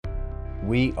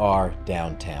We are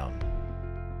downtown.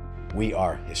 We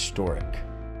are historic.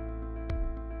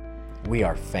 We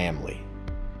are family.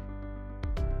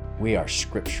 We are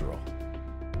scriptural.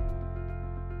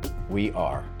 We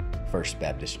are First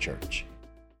Baptist Church.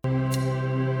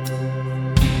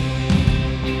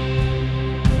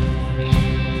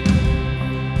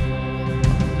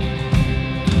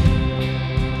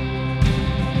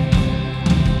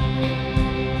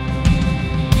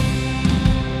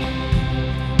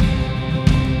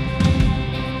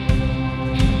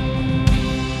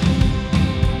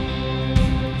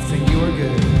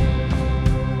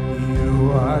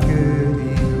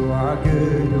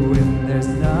 When there's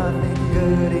nothing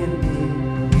good in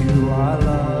me, you are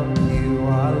love.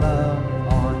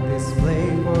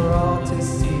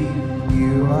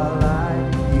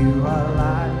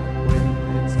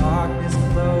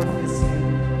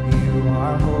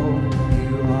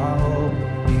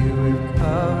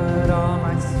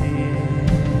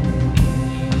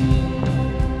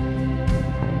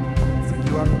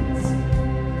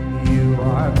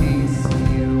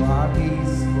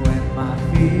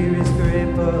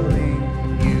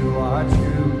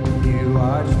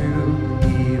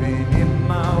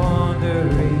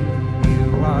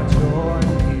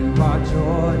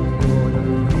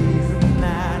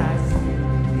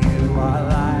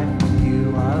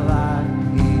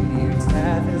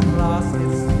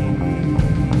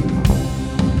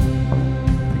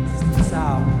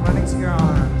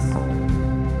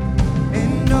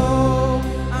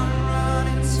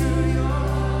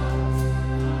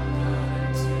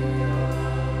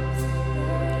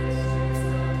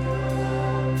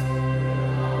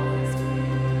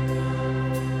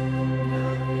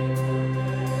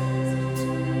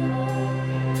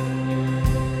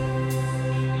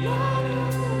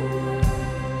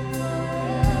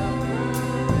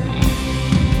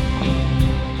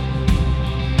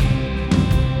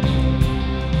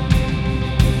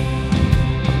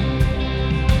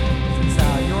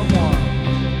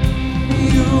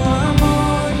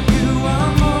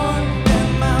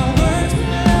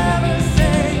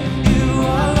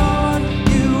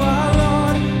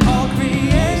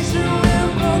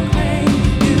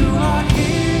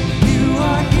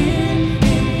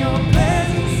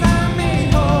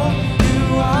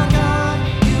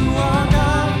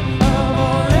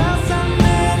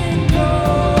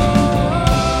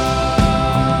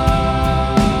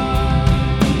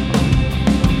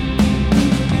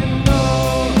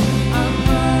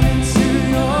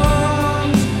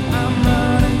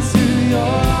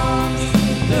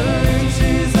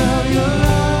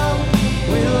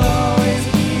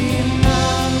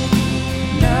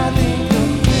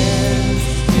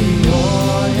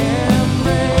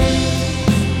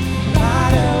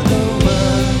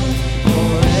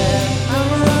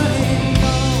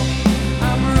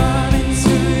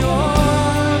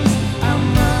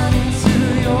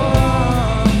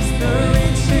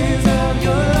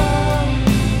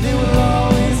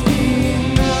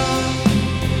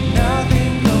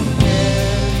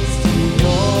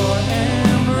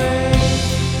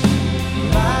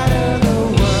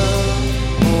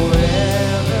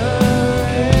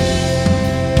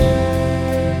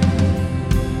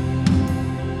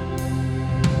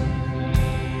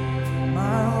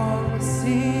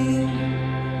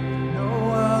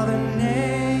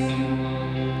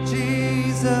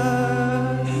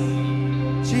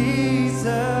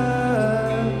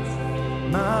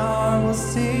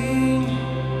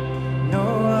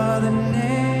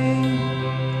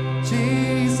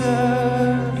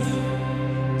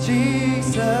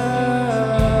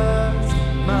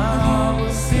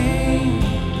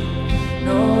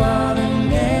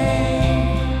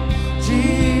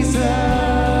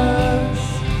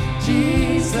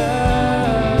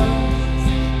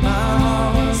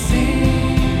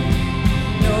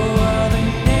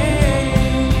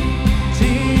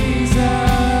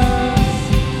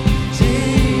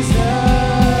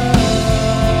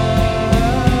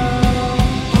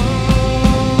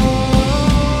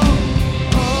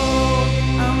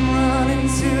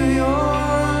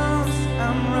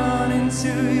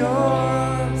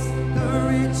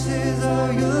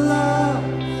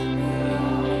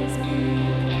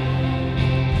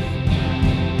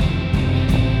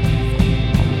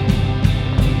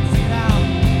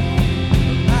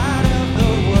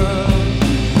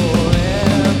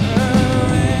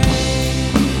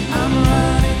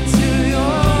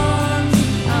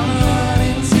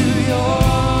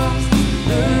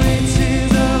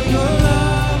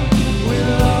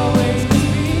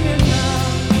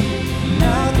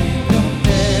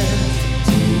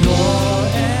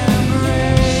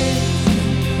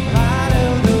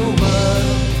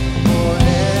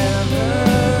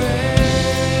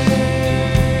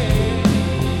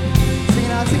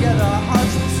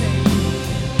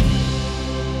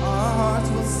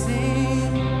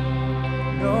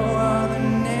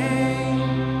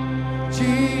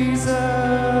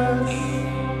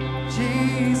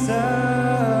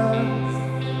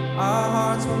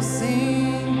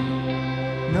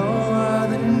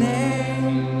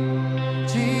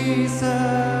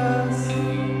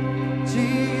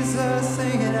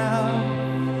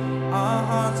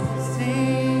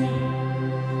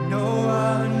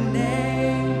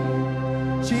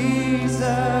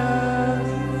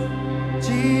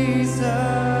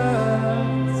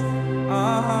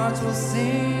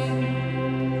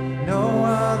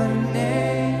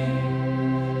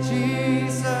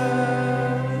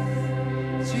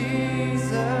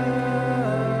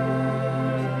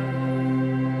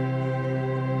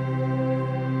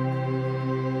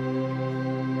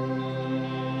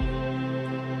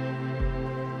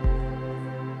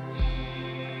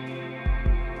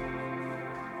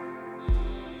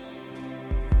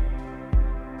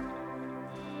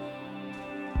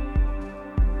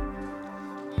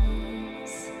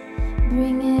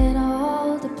 Bring it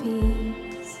all to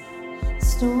peace.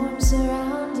 Storm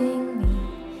surrounding me,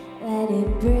 let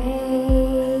it break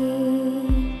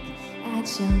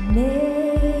at your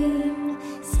name.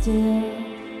 Still,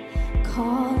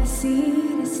 call the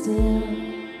sea to still,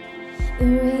 the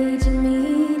rage in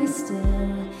me to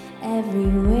still, every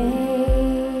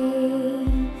wave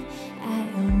at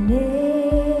your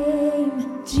name.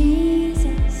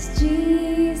 Jesus,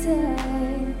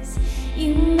 Jesus,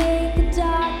 you make the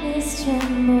darkness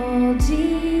tremble.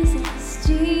 Jesus,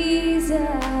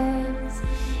 Jesus,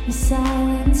 you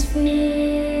silence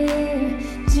fear.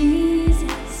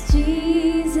 Jesus,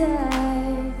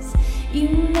 Jesus, you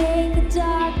make the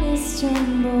darkness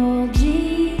tremble.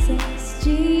 Jesus,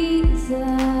 Jesus,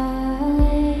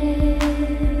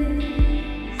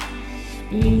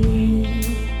 breathe,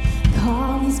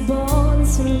 call these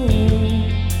bones to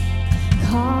live,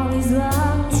 call these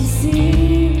lungs to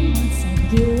sing once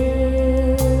again.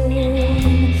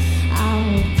 I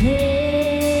will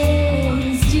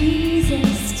praise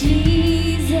Jesus,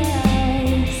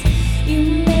 Jesus, you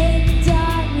make the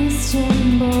darkness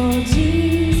tremble.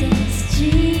 Jesus,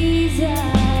 Jesus,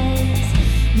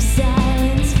 you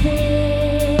silence fear.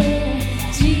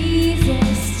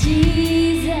 Jesus,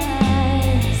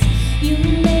 Jesus, you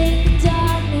make the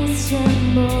darkness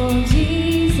tremble.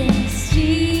 Jesus,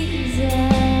 Jesus,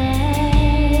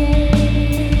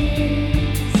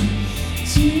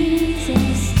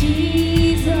 Jesus,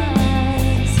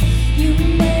 Jesus, you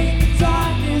make the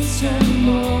darkness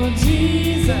tremble.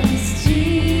 Jesus,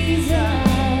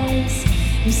 Jesus,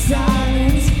 you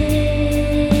silence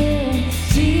fear.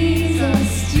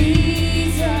 Jesus,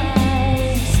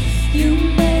 Jesus, you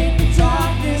make the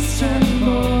darkness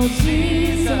tremble.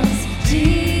 Jesus,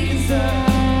 Jesus,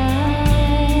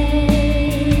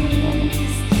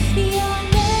 your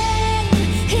name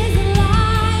is a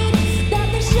light that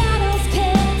the shadows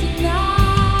can't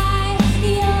deny.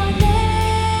 Your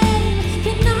name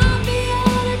cannot be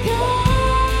overcome.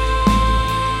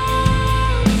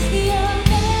 Your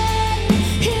name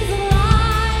is a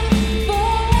light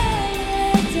forever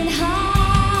lifted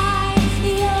high.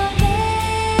 Your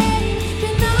name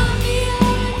cannot be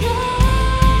overcome.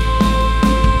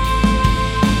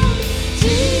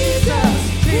 Jesus,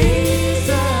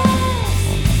 Jesus,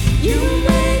 you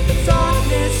make the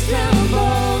darkness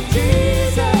tremble.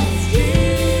 Jesus,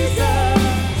 Jesus,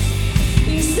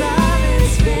 you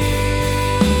silence fear.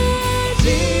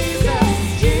 Jesus,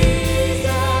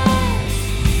 Jesus,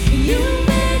 you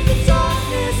make the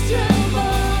darkness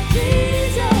tremble.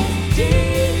 Jesus,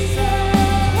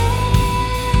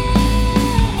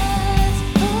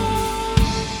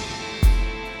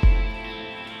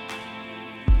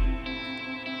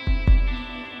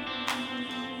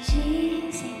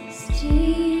 Jesus,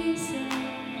 Jesus,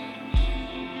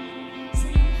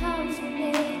 sing the powerful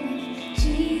name of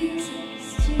Jesus,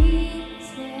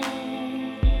 Jesus,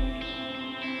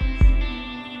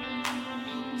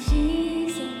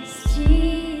 Jesus,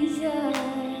 Jesus.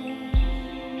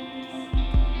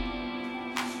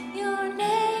 Your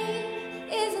name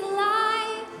is a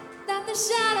light that the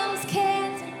shadows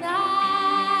can't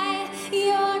deny.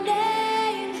 Your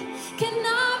name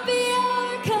cannot be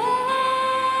overcome.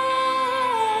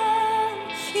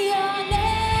 Your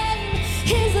name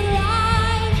is a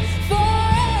light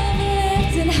forever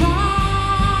lifted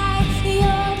high.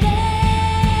 Your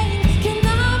name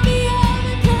cannot be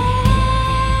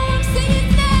overcome. Sing His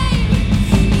name.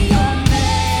 Your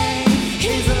name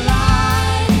is a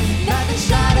light that the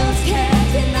shadows can't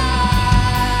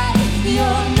deny.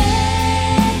 Your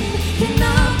name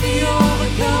cannot be overcome.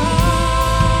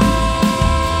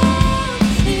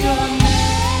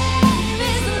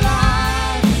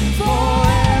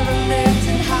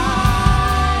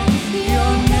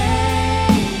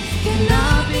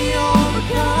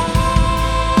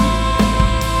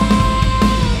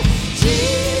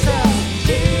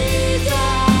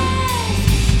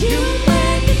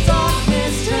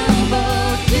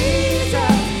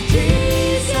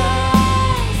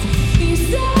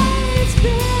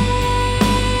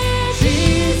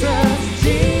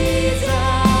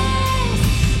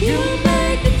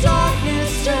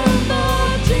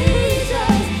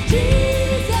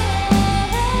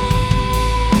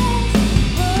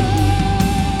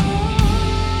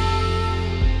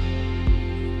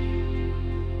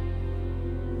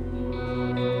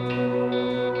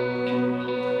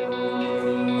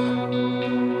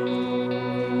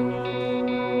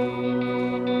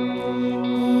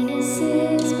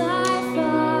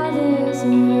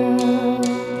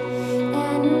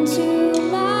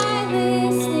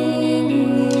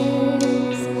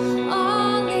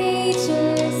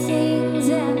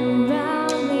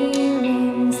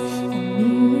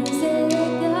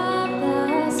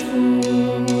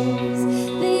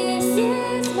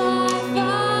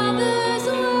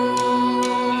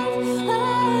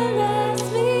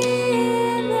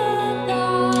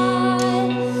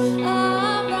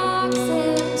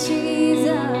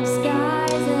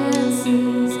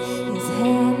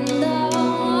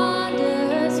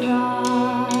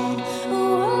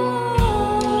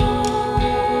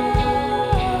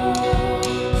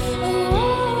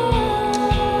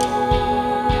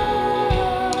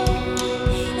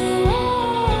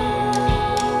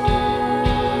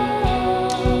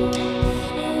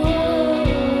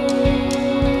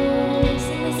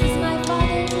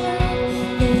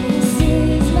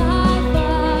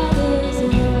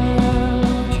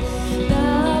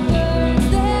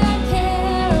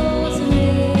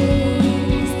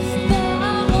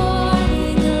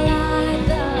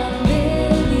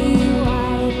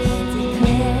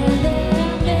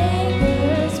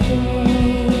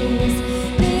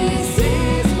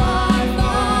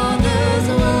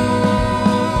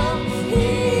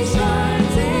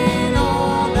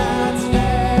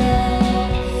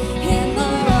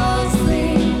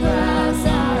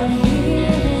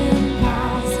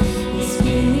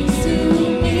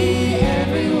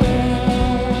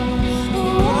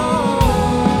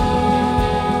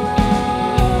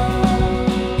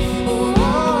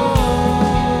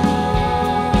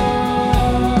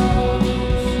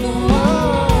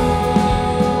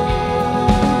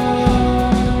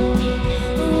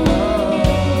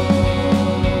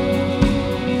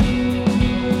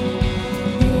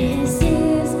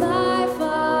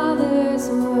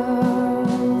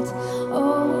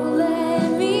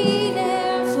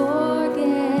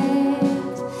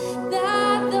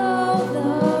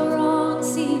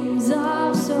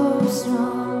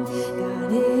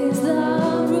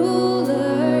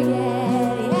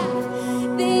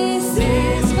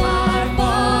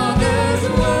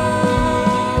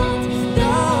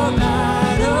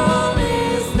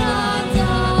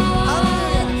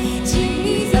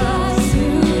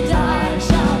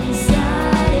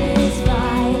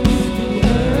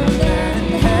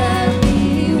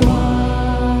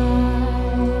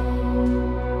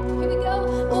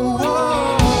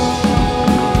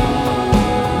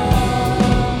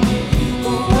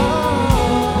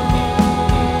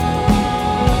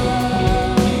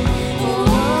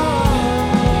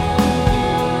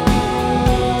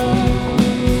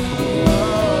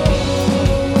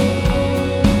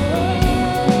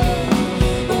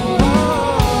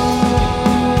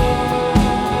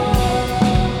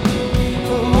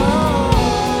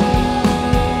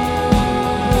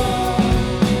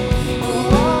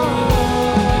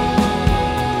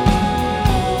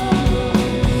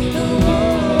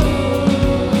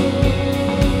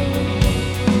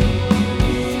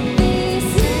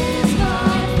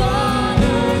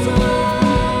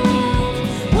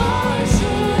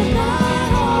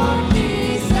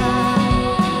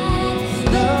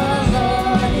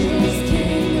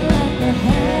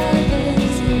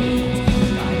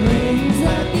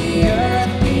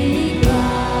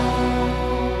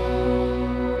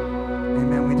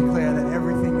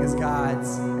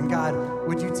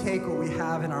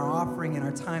 have in our offering and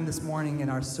our time this morning in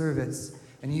our service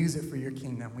and use it for your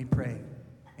kingdom. We pray.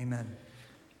 Amen.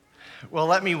 Well,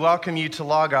 let me welcome you to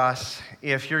Logos.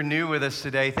 If you're new with us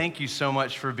today, thank you so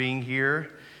much for being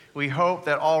here. We hope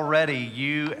that already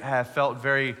you have felt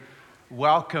very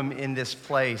welcome in this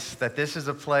place, that this is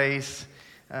a place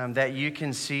that you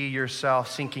can see yourself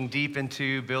sinking deep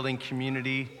into, building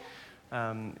community,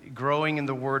 growing in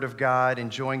the Word of God,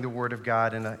 enjoying the Word of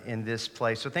God in this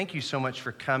place. So thank you so much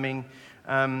for coming.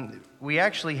 We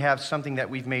actually have something that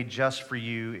we've made just for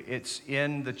you. It's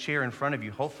in the chair in front of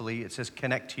you, hopefully. It says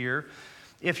Connect Here.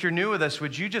 If you're new with us,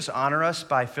 would you just honor us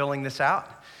by filling this out?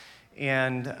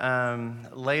 And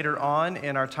later on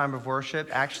in our time of worship,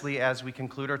 actually as we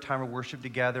conclude our time of worship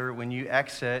together, when you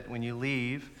exit, when you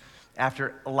leave,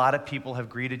 after a lot of people have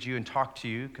greeted you and talked to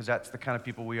you, because that's the kind of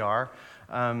people we are,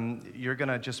 you're going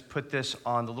to just put this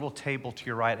on the little table to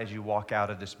your right as you walk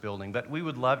out of this building. But we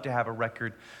would love to have a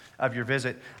record of your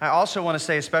visit. I also want to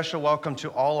say a special welcome to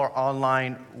all our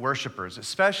online worshipers,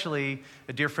 especially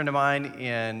a dear friend of mine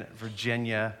in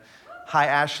Virginia. Hi,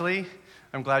 Ashley.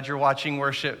 I'm glad you're watching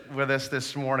worship with us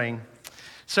this morning.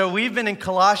 So we've been in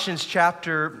Colossians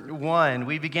chapter 1.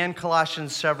 We began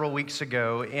Colossians several weeks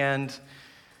ago, and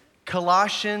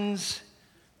Colossians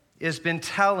has been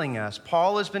telling us,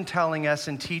 Paul has been telling us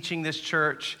and teaching this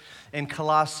church in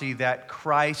Colossae that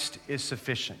Christ is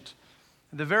sufficient.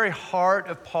 The very heart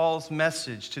of Paul's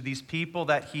message to these people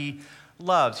that he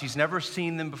loves. He's never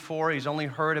seen them before. He's only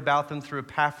heard about them through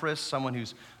Epaphras, someone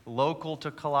who's local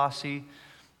to Colossae.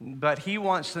 But he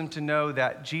wants them to know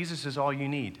that Jesus is all you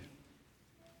need.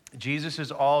 Jesus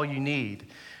is all you need.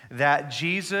 That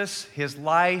Jesus, his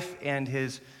life and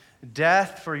his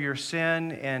death for your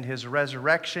sin and his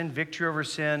resurrection, victory over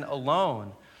sin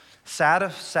alone,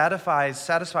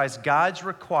 satisfies God's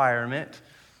requirement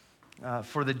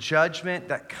for the judgment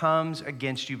that comes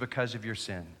against you because of your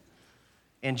sin.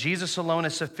 And Jesus alone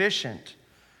is sufficient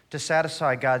to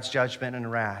satisfy God's judgment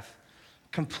and wrath.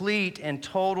 Complete and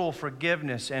total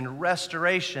forgiveness and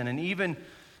restoration and even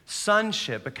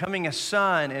sonship, becoming a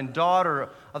son and daughter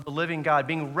of the living God,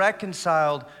 being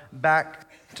reconciled back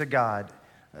to God,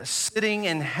 sitting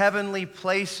in heavenly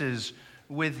places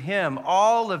with him.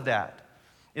 All of that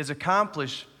is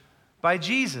accomplished by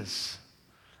Jesus.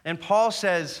 And Paul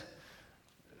says,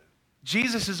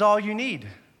 Jesus is all you need.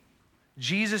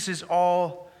 Jesus is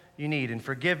all you need in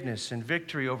forgiveness and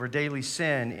victory over daily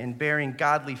sin and bearing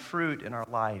godly fruit in our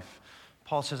life.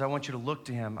 Paul says, I want you to look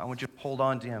to him. I want you to hold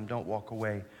on to him. Don't walk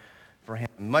away from him.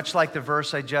 Much like the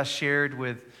verse I just shared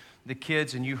with the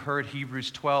kids, and you heard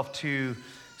Hebrews 12:2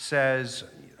 says,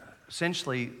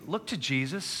 essentially, look to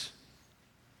Jesus.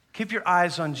 Keep your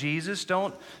eyes on Jesus.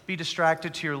 Don't be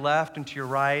distracted to your left and to your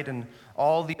right and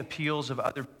all the appeals of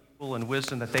other people and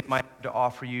wisdom that they might have to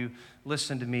offer you.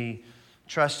 Listen to me.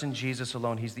 Trust in Jesus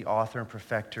alone. He's the author and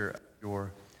perfecter of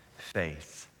your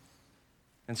faith.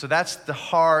 And so that's the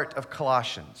heart of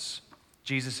Colossians.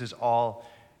 Jesus is all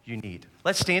you need.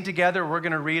 Let's stand together. We're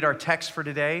going to read our text for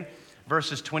today,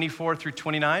 verses 24 through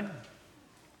 29.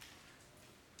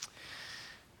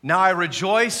 Now I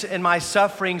rejoice in my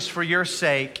sufferings for your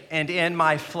sake, and in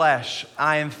my flesh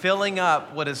I am filling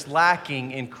up what is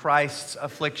lacking in Christ's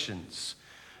afflictions,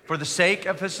 for the sake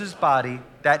of his body,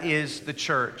 that is the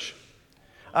church,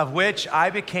 of which I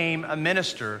became a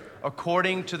minister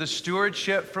according to the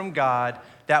stewardship from God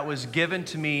that was given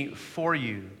to me for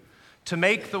you, to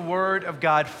make the word of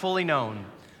God fully known,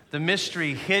 the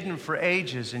mystery hidden for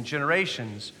ages and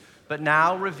generations, but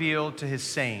now revealed to his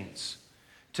saints.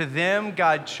 To them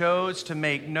God chose to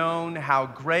make known how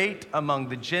great among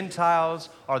the Gentiles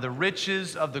are the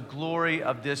riches of the glory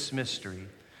of this mystery,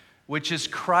 which is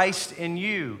Christ in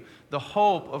you, the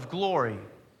hope of glory.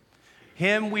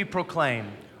 Him we proclaim,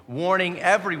 warning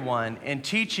everyone and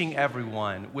teaching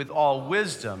everyone with all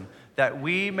wisdom, that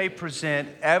we may present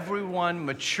everyone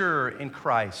mature in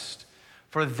Christ.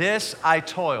 For this I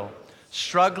toil,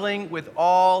 struggling with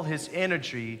all his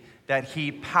energy that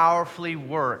he powerfully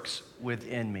works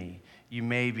within me. You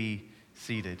may be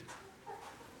seated.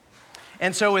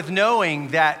 And so with knowing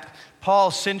that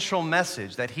Paul's central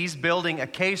message that he's building a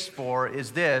case for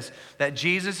is this, that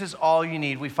Jesus is all you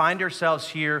need, we find ourselves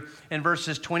here in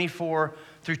verses 24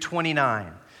 through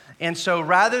 29. And so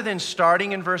rather than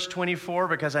starting in verse 24,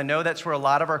 because I know that's where a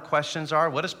lot of our questions are,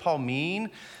 what does Paul mean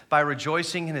by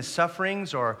rejoicing in his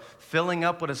sufferings or filling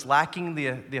up what is lacking,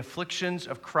 the afflictions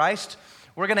of Christ?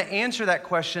 We're going to answer that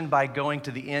question by going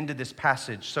to the end of this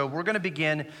passage. So we're going to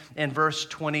begin in verse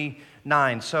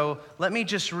 29. So let me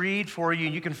just read for you.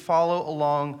 You can follow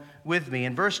along with me.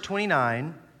 In verse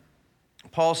 29,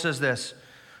 Paul says this,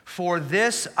 "For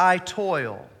this I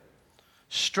toil,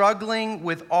 struggling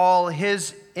with all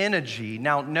his energy.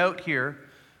 Now, note here,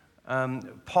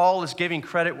 Paul is giving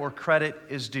credit where credit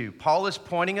is due. Paul is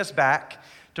pointing us back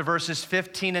to verses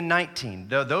 15 and 19.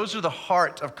 Those are the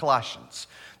heart of Colossians.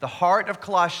 The heart of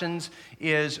Colossians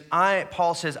is,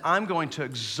 Paul says, I'm going to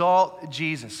exalt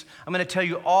Jesus. I'm going to tell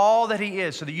you all that he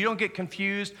is so that you don't get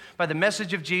confused by the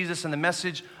message of Jesus and the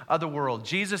message of the world.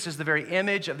 Jesus is the very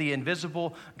image of the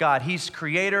invisible God. He's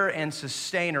creator and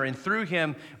sustainer, and through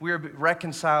him we are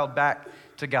reconciled back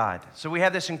to God. So we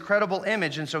have this incredible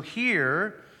image, and so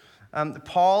here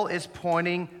Paul is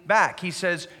pointing back. He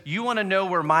says, you want to know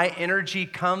where my energy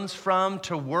comes from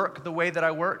to work the way that I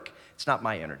work? It's not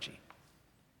my energy.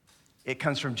 It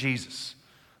comes from Jesus,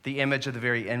 the image of the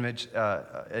very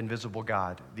invisible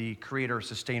God, the creator,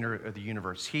 sustainer of the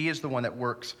universe. He is the one that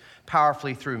works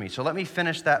powerfully through me. So let me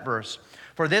finish that verse.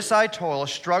 For this I toil,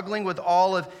 struggling with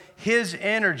all of his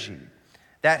energy,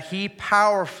 that he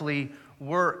powerfully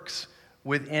works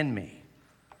within me.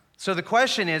 So the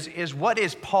question is what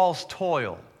is Paul's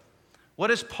toil?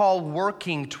 What is Paul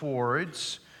working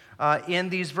towards in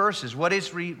these verses? What is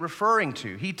he referring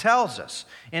to? He tells us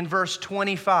in verse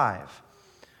 25,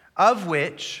 of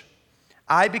which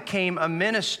I became a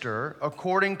minister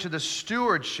according to the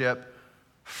stewardship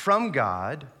from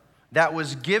God that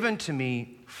was given to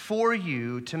me for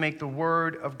you to make the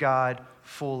word of God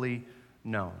fully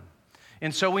known.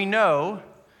 And so we know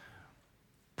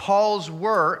Paul's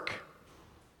work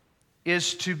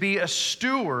is to be a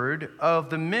steward of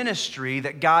the ministry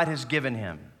that God has given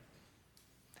him.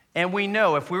 And we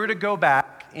know if we were to go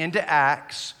back into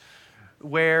Acts,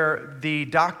 where the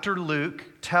Dr. Luke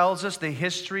tells us the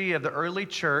history of the early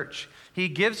church, he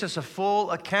gives us a full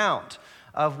account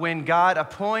of when God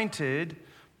appointed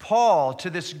Paul to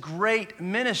this great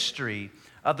ministry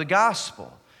of the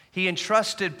gospel. He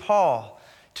entrusted Paul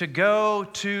to go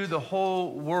to the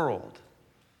whole world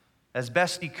as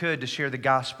best he could to share the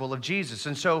gospel of Jesus.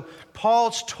 And so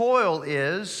Paul's toil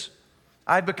is,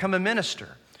 I've become a minister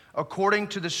according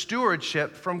to the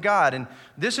stewardship from God. And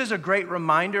this is a great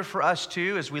reminder for us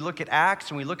too, as we look at Acts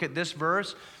and we look at this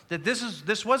verse, that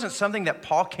this wasn't something that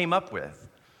Paul came up with.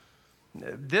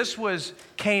 This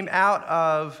came out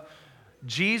of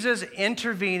Jesus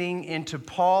intervening into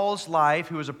Paul's life,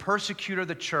 who was a persecutor of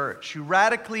the church, who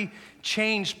radically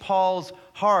changed Paul's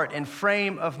heart and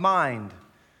frame of mind.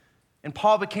 And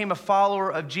Paul became a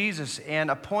follower of Jesus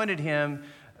and appointed him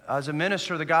as a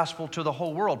minister of the gospel to the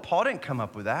whole world. Paul didn't come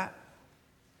up with that.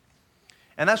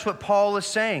 And that's what Paul is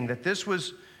saying, that this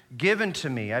was given to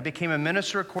me. I became a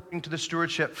minister according to the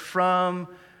stewardship from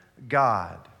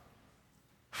God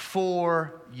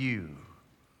for you,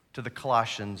 to the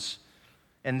Colossians.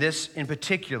 And this in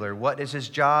particular, what is his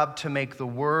job? To make the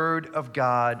word of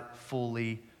God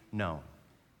fully known.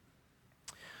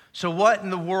 So what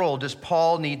in the world does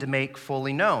Paul need to make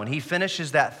fully known? He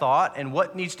finishes that thought, and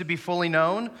what needs to be fully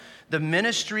known? The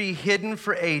ministry hidden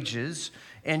for ages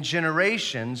and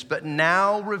generations, but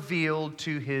now revealed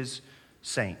to his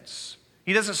saints.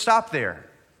 He doesn't stop there.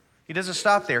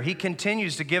 He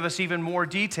continues to give us even more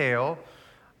detail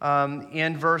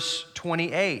in verse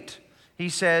 28. He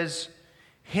says,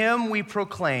 him we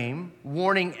proclaim,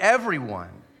 warning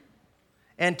everyone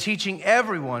and teaching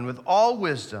everyone with all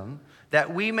wisdom,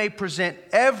 that we may present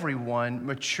everyone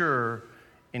mature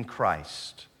in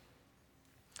Christ.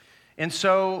 And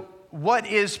so, what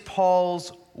is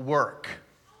Paul's work?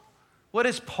 What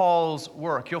is Paul's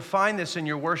work? You'll find this in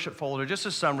your worship folder, just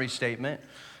a summary statement.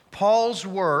 Paul's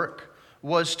work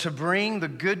was to bring the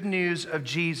good news of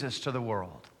Jesus to the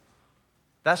world.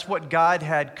 That's what God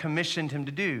had commissioned him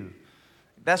to do.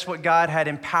 That's what God had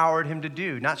empowered him to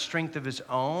do. Not strength of his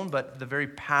own, but the very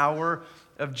power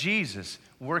of Jesus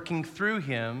working through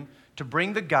him to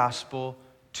bring the gospel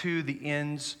to the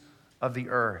ends of the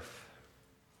earth.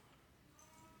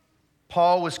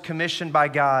 Paul was commissioned by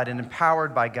God and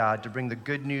empowered by God to bring the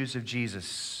good news of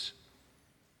Jesus.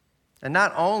 And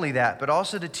not only that, but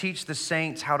also to teach the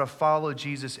saints how to follow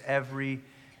Jesus every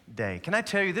day. Can I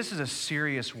tell you, this is a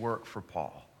serious work for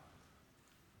Paul.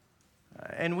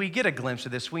 And we get a glimpse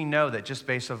of this. We know that just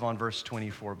based on verse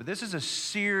 24. But this is a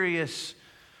serious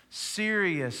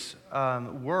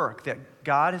work that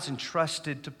God has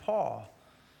entrusted to Paul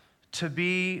to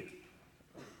be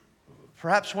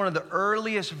perhaps one of the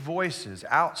earliest voices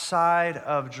outside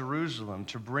of Jerusalem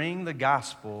to bring the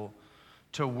gospel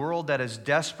to a world that is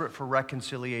desperate for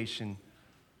reconciliation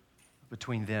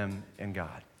between them and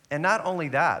God. And not only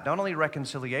that, not only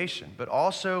reconciliation, but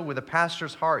also with a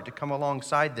pastor's heart to come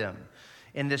alongside them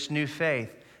in this new faith.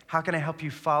 How can I help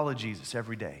you follow Jesus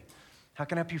every day? How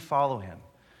can I help you follow him?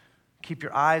 Keep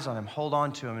your eyes on him, hold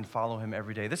on to him, and follow him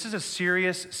every day. This is a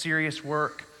serious, serious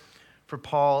work for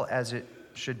Paul, as it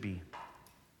should be.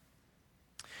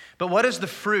 But what is the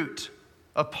fruit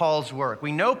of Paul's work?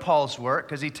 We know Paul's work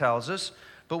because he tells us,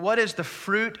 but what is the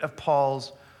fruit of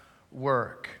Paul's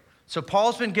work? So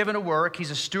Paul's been given a work.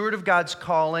 He's a steward of God's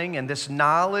calling and this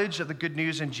knowledge of the good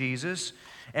news in Jesus.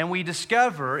 And we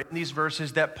discover in these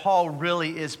verses that Paul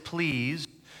really is pleased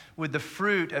with the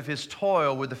fruit of his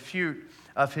toil, with the fruit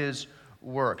of his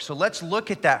work. So let's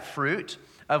look at that fruit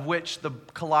of which the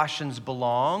Colossians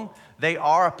belong. They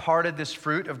are a part of this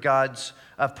fruit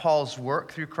of Paul's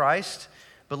work through Christ.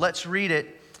 But let's read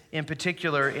it in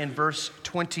particular in verse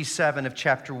 27 of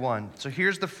chapter 1. So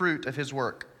here's the fruit of his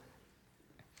work.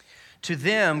 To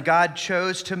them God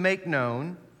chose to make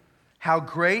known how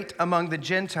great among the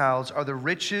Gentiles are the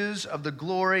riches of the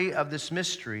glory of this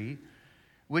mystery,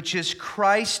 which is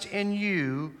Christ in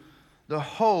you, the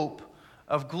hope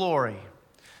of glory.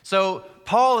 So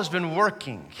Paul has been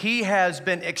working. He has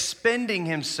been expending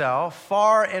himself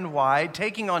far and wide,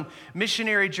 taking on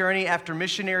missionary journey after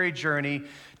missionary journey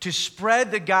to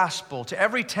spread the gospel to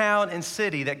every town and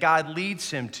city that God leads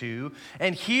him to.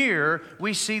 And here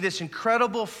we see this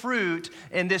incredible fruit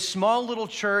in this small little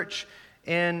church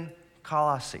in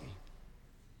Colossae.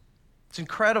 It's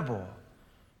incredible.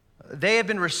 They have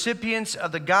been recipients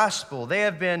of the gospel. They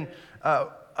have been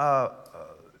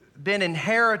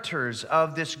inheritors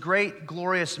of this great,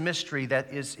 glorious mystery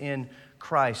that is in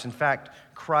Christ. In fact,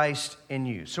 Christ in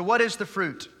you. So what is the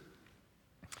fruit?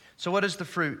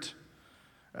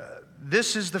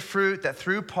 This is the fruit that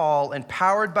through Paul,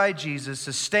 empowered by Jesus,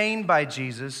 sustained by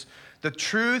Jesus, the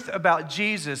truth about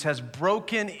Jesus has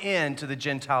broken into the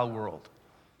Gentile world.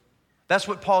 That's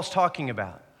what Paul's talking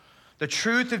about. The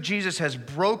truth of Jesus has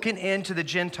broken into the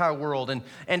Gentile world,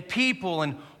 and people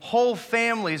and whole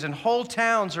families and whole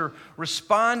towns are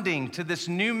responding to this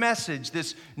new message,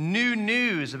 this new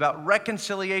news about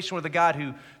reconciliation with the God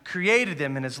who created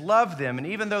them and has loved them. And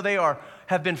even though they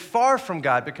have been far from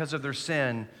God because of their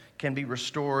sin, can be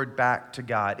restored back to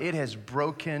God. It has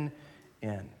broken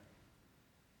in.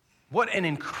 What an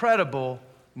incredible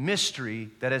mystery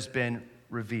that has been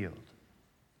revealed.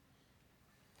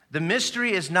 The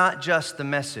mystery is not just the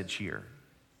message here.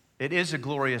 It is a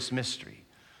glorious mystery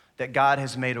that God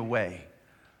has made a way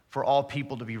for all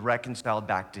people to be reconciled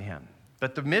back to him.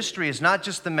 But the mystery is not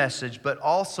just the message, but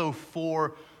also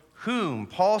for whom.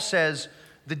 Paul says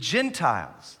the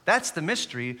Gentiles. That's the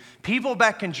mystery. People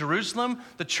back in Jerusalem,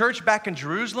 the church back in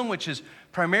Jerusalem, which is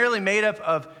primarily made up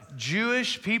of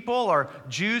Jewish people or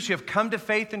Jews who have come to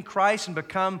faith in Christ and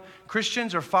become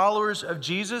Christians or followers of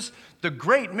Jesus. The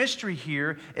great mystery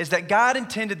here is that God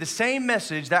intended the same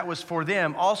message that was for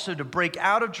them also to break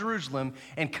out of Jerusalem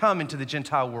and come into the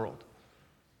Gentile world.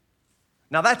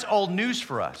 Now that's old news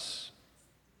for us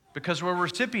because we're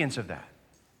recipients of that.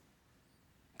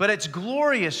 But it's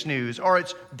glorious news, or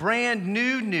it's brand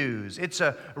new news. It's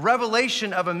a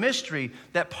revelation of a mystery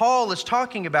that Paul is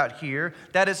talking about here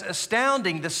that is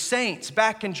astounding the saints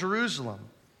back in Jerusalem.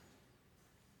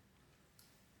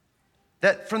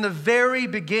 That from the very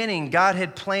beginning, God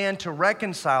had planned to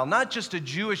reconcile not just a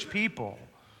Jewish people,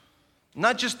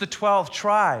 not just the 12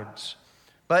 tribes,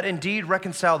 but indeed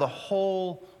reconcile the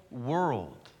whole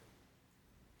world.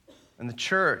 And the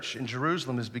church in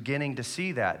Jerusalem is beginning to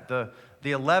see that.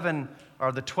 The 11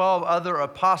 or the 12 other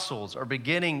apostles are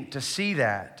beginning to see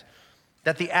that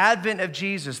the advent of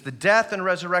Jesus, the death and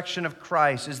resurrection of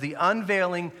Christ, is the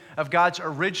unveiling of God's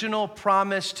original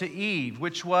promise to Eve,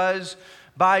 which was,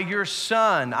 by your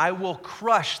son, I will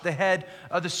crush the head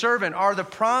of the serpent, or the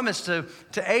promise to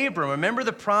Abram. Remember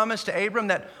the promise to Abram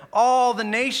that all the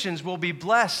nations will be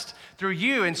blessed through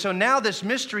you. And so now this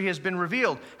mystery has been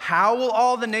revealed. How will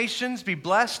all the nations be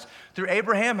blessed through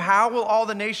Abraham? How will all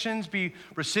the nations be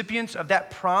recipients of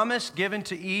that promise given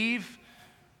to Eve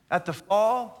at the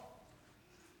fall?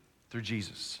 Through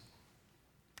Jesus.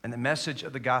 And the message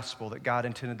of the gospel that God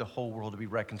intended the whole world to be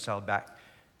reconciled back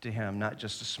to him, not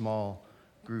just a small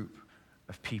group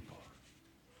of people.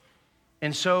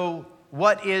 And so,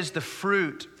 what is the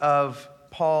fruit of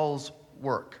Paul's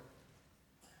work?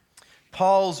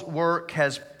 Paul's work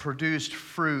has produced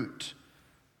fruit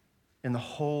in the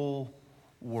whole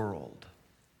world.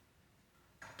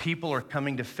 People are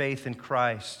coming to faith in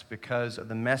Christ because of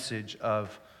the message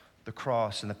of the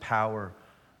cross and the power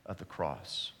of the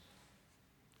cross.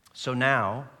 So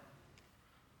now,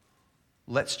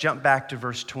 let's jump back to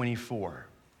verse 24.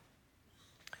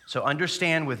 So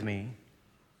understand with me,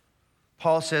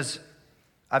 Paul says,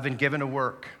 I've been given a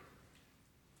work.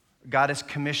 God has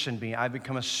commissioned me. I've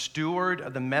become a steward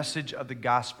of the message of the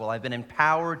gospel. I've been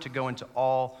empowered to go into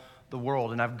all the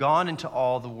world, and I've gone into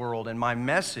all the world, and my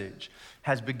message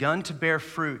has begun to bear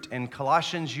fruit. In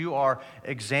Colossians, you are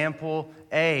example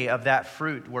A of that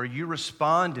fruit, where you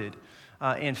responded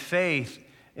in faith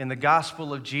in the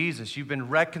gospel of Jesus. You've been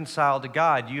reconciled to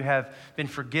God. You have been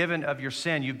forgiven of your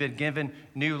sin. You've been given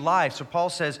new life. So Paul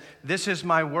says, this is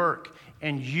my work,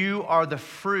 and you are the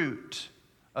fruit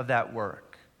of that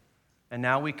work. And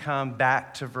now we come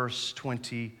back to verse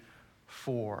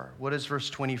 24. What does verse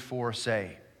 24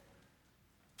 say?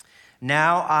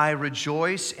 Now I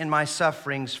rejoice in my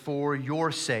sufferings for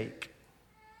your sake.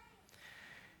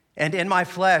 And in my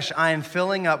flesh I am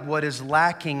filling up what is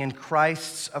lacking in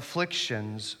Christ's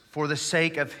afflictions for the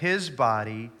sake of his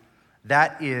body,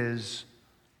 that is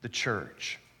the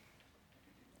church.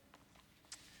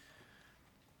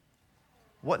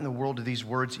 What in the world do these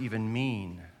words even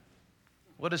mean?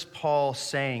 What is Paul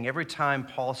saying? Every time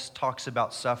Paul talks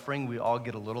about suffering, we all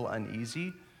get a little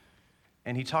uneasy.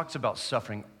 And he talks about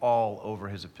suffering all over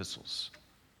his epistles.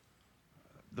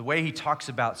 The way he talks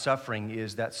about suffering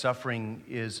is that suffering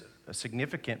is a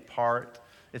significant part.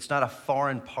 It's not a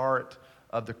foreign part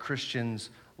of the Christian's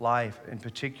life, in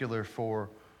particular for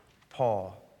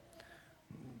Paul.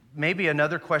 Maybe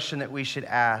another question that we should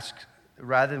ask,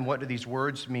 rather than what do these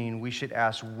words mean, we should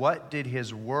ask, what did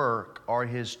his work or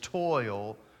his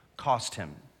toil cost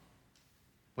him?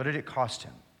 What did it cost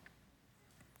him?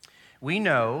 We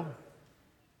know,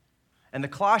 and the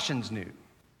Colossians knew.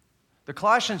 The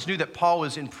Colossians knew that Paul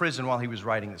was in prison while he was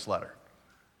writing this letter.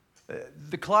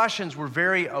 The Colossians were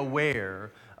very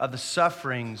aware of the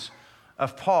sufferings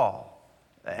of Paul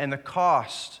and the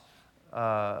cost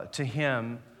to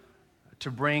him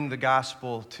to bring the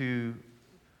gospel to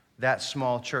that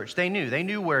small church. They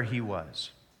knew where he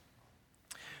was.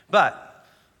 But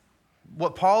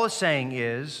what Paul is saying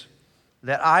is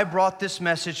that I brought this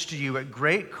message to you at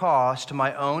great cost to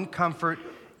my own comfort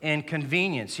and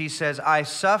convenience. He says, I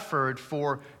suffered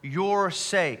for your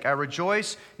sake. I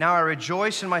rejoice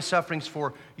in my sufferings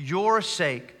for your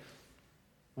sake.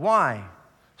 Why?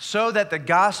 So that the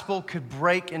gospel could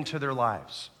break into their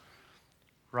lives.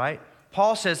 Right?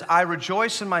 Paul says, I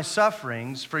rejoice in my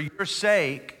sufferings for your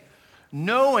sake,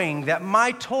 knowing that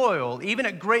my toil, even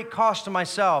at great cost to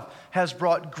myself, has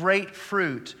brought great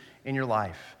fruit in your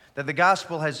life. That the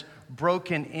gospel has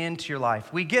broken into your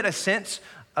life. We get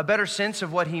a better sense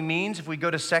of what he means if we go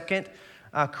to 2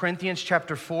 Corinthians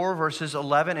chapter 4, verses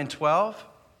 11 and 12.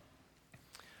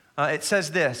 It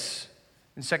says this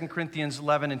in 2 Corinthians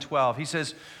 11 and 12. He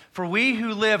says, for we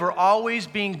who live are always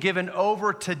being given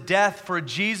over to death for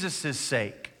Jesus'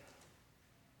 sake.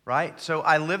 Right? So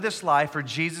I live this life for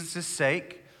Jesus'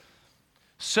 sake,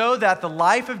 so that the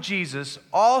life of Jesus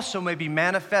also may be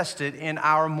manifested in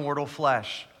our mortal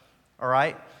flesh. All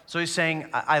right? So he's saying,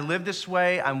 I live this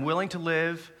way. I'm willing to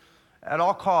live at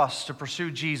all costs to pursue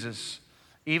Jesus,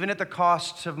 even at the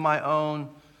cost of my own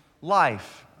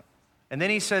life. And then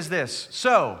he says this,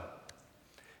 so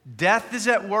death is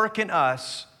at work in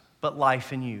us, but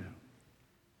life in you.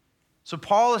 So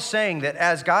Paul is saying that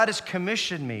as God has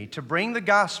commissioned me to bring the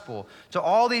gospel to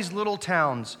all these little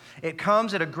towns, it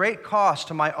comes at a great cost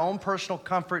to my own personal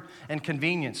comfort and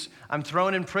convenience. I'm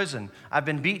thrown in prison. I've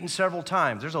been beaten several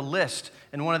times. There's a list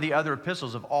in one of the other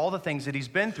epistles of all the things that he's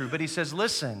been through. But he says,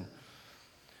 listen,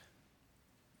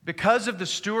 because of the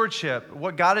stewardship,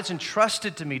 what God has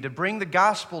entrusted to me to bring the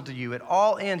gospel to you at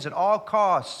all ends, at all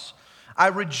costs, I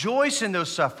rejoice in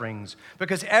those sufferings,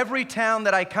 because every town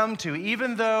that I come to,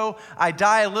 even though I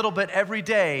die a little bit every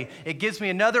day, it gives me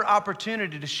another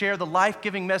opportunity to share the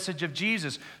life-giving message of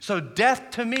Jesus. So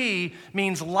death to me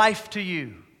means life to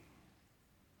you.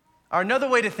 Or another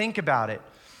way to think about it,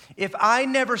 if I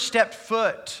never stepped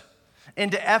foot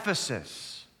into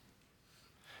Ephesus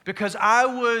because I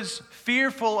was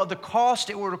fearful of the cost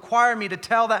it would require me to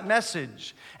tell that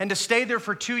message and to stay there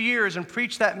for 2 years and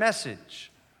preach that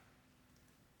message,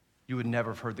 you would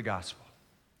never have heard the gospel.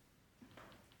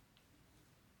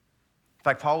 In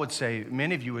fact, Paul would say,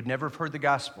 many of you would never have heard the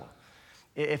gospel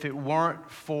if it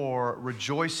weren't for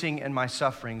rejoicing in my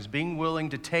sufferings, being willing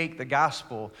to take the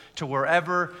gospel to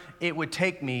wherever it would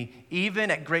take me,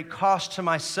 even at great cost to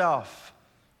myself.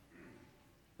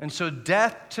 And so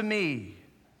death to me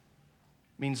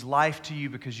means life to you,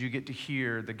 because you get to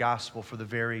hear the gospel for the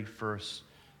very first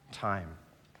time.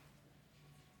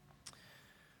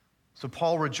 So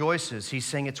Paul rejoices. He's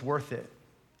saying it's worth it.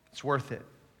 It's worth it.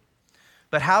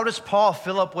 But how does Paul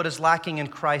fill up what is lacking in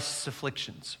Christ's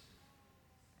afflictions?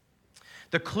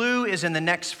 The clue is in the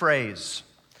next phrase.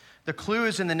 The clue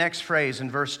is in the next phrase in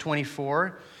verse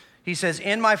 24. He says,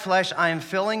 in my flesh I am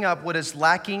filling up what is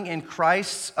lacking in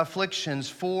Christ's afflictions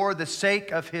for the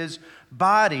sake of his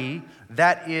body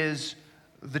that is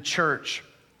the church.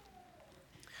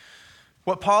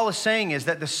 What Paul is saying is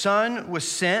that the Son was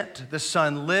sent, the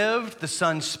Son lived, the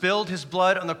Son spilled his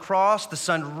blood on the cross, the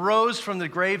Son rose from the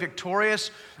grave victorious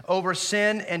over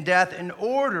sin and death in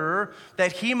order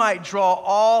that he might draw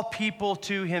all people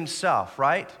to himself,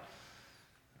 right?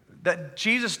 That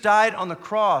Jesus died on the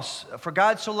cross. For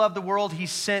God so loved the world, he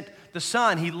sent the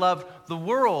Son. He loved the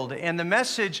world. And the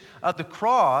message of the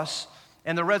cross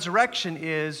and the resurrection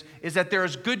is that there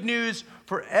is good news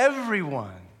for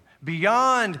everyone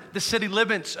beyond the city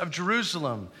limits of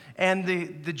Jerusalem and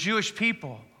the Jewish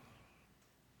people.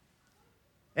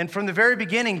 And from the very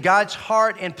beginning, God's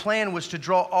heart and plan was to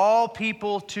draw all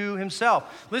people to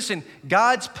himself. Listen,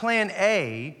 God's plan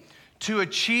A to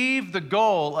achieve the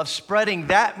goal of spreading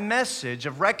that message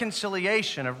of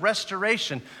reconciliation, of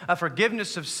restoration, of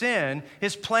forgiveness of sin,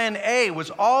 his plan A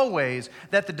was always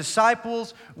that the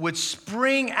disciples would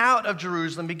spring out of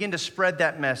Jerusalem, begin to spread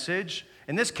that message.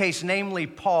 In this case, namely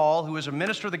Paul, who was a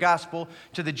minister of the gospel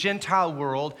to the Gentile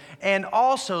world, and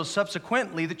also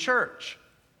subsequently the church.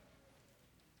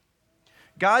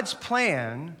 God's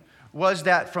plan was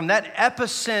that from that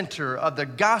epicenter of the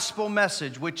gospel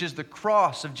message, which is the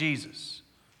cross of Jesus,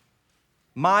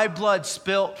 my blood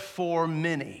spilt for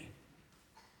many,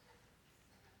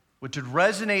 which would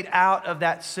resonate out of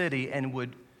that city and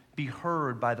would be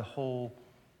heard by the whole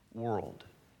world.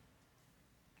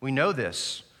 We know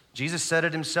this. Jesus said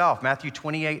it himself, Matthew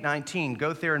 28:19,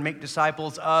 go there and make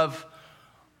disciples of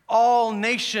all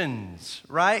nations,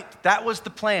 right? That was the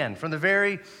plan from the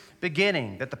very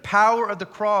beginning, that the power of the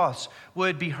cross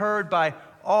would be heard by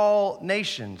all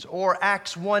nations. Or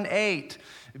Acts 1:8,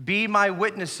 be my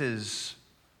witnesses,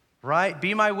 right?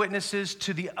 Be my witnesses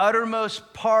to the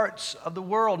uttermost parts of the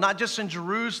world, not just in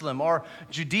Jerusalem or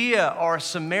Judea or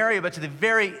Samaria, but to the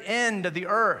very end of the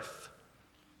earth.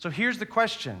 So here's the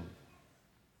question.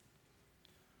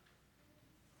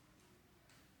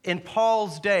 In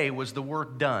Paul's day, was the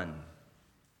work done?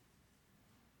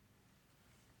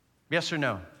 Yes or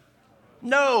no?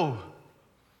 No.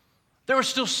 There was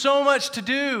still so much to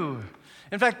do.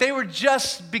 In fact, they were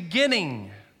just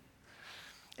beginning.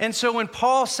 And so when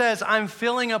Paul says, I'm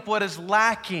filling up what is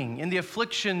lacking in the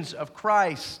afflictions of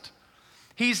Christ,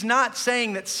 he's not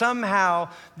saying that somehow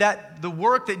that the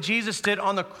work that Jesus did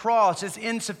on the cross is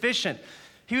insufficient.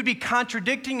 He would be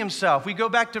contradicting himself. We go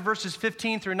back to verses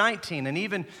 15 through 19 and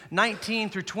even 19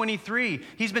 through 23.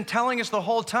 He's been telling us the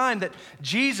whole time that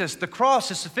Jesus, the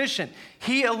cross, is sufficient.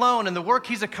 He alone and the work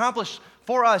he's accomplished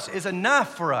for us is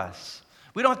enough for us.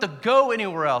 We don't have to go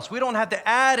anywhere else. We don't have to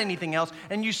add anything else.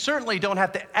 And you certainly don't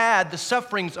have to add the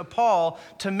sufferings of Paul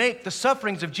to make the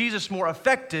sufferings of Jesus more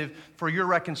effective for your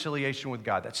reconciliation with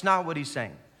God. That's not what he's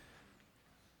saying.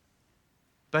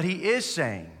 But he is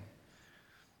saying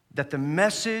that the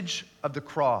message of the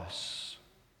cross,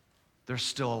 there's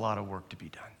still a lot of work to be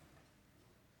done.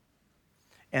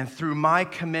 And through my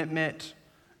commitment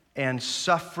and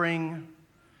suffering,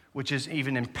 which is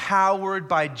even empowered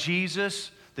by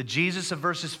Jesus, the Jesus of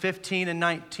verses 15 and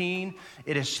 19,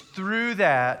 it is through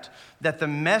that the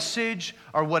message,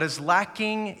 or what is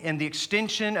lacking in the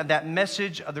extension of that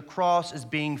message of the cross, is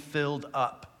being filled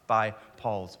up by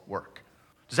Paul's work.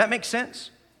 Does that make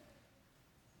sense?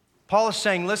 Paul is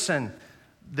saying, listen,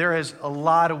 there is a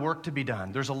lot of work to be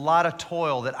done. There's a lot of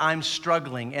toil that I'm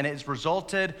struggling, and it's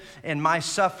resulted in my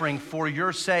suffering for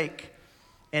your sake.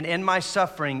 And in my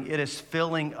suffering, it is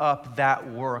filling up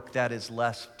that work that is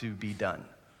left to be done,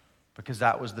 because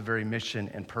that was the very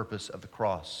mission and purpose of the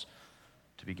cross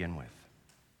to begin with.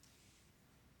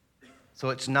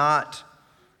 So it's not,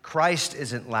 Christ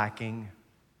isn't lacking.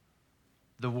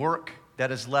 The work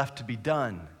that is left to be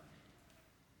done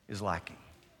is lacking.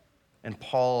 And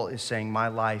Paul is saying, my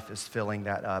life is filling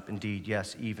that up. Indeed,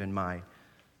 yes, even my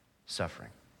suffering.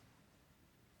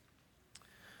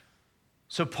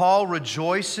 So Paul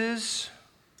rejoices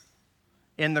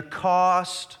in the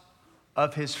cost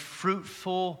of his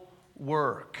fruitful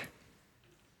work,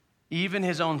 even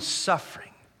his own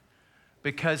suffering,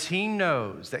 because he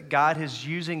knows that God is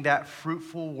using that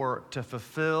fruitful work to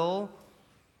fulfill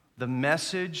the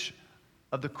message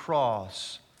of the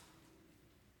cross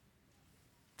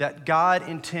that God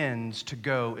intends to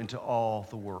go into all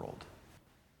the world.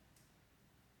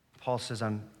 Paul says,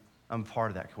 I'm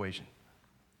part of that equation.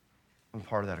 I'm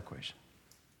part of that equation.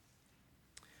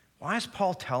 Why is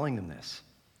Paul telling them this?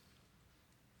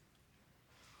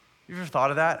 You ever thought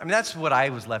of that? I mean, that's what I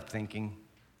was left thinking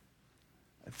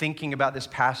about this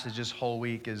passage this whole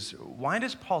week is, why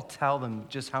does Paul tell them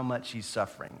just how much he's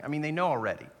suffering? I mean, they know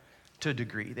already to a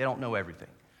degree. They don't know everything.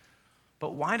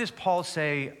 But why does Paul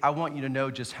say, I want you to know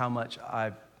just how much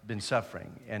I've been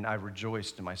suffering, and I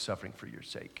rejoiced in my suffering for your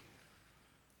sake.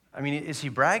 I mean, is he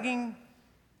bragging?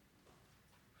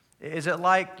 Is it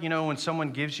like, when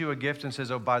someone gives you a gift and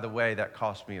says, oh, by the way, that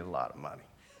cost me a lot of money?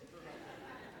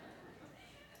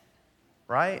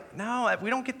 Right? No, we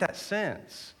don't get that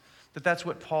sense that that's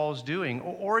what Paul's doing.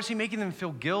 Or is he making them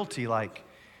feel guilty, like,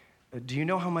 do you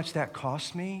know how much that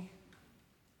cost me?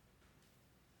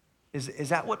 Is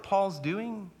that what Paul's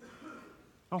doing?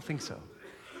 I don't think so.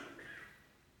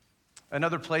 In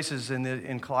other places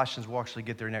in Colossians, we'll actually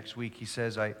get there next week, he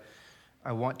says, I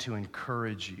want to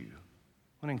encourage you.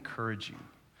 I want to encourage you.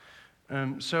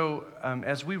 So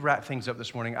as we wrap things up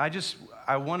this morning,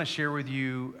 I want to share with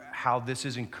you how this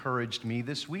has encouraged me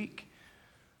this week.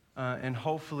 And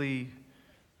hopefully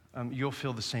you'll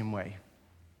feel the same way.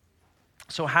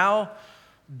 So how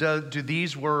do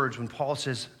these words, when Paul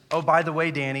says, oh, by the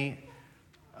way, Danny,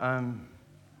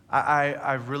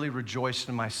 I really rejoiced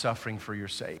in my suffering for your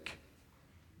sake.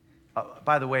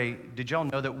 By the way, did y'all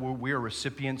know that we are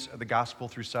recipients of the gospel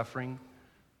through suffering?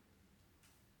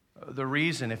 The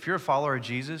reason, if you're a follower of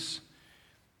Jesus,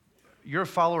 you're a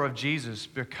follower of Jesus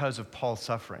because of Paul's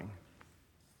suffering.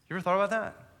 You ever thought about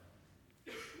that?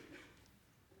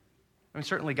 I mean,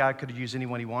 certainly God could have used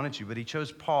anyone he wanted to, but he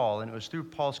chose Paul, and it was through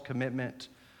Paul's commitment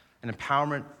and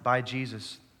empowerment by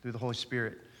Jesus through the Holy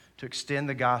Spirit to extend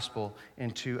the gospel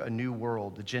into a new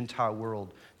world, the Gentile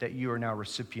world, that you are now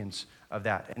recipients of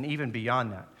that. And even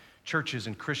beyond that, churches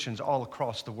and Christians all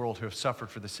across the world who have suffered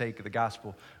for the sake of the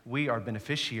gospel, we are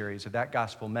beneficiaries of that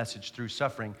gospel message through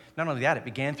suffering. Not only that, it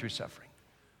began through suffering.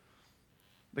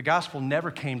 The gospel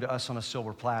never came to us on a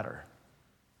silver platter.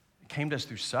 It came to us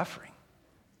through suffering.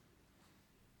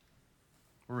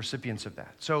 We're recipients of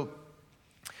that. So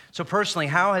personally,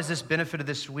 how has this benefited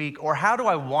this week, or how do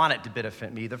I want it to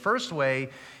benefit me? The first way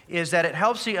is that it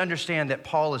helps me understand that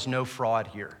Paul is no fraud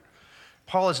here.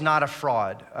 Paul is not a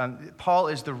fraud. Paul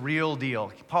is the real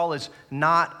deal. Paul is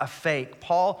not a fake.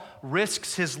 Paul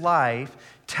risks his life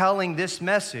telling this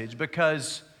message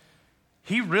because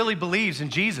he really believes in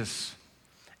Jesus,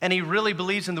 and he really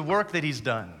believes in the work that he's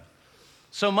done.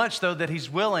 So much, though, that he's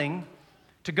willing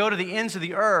to go to the ends of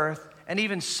the earth and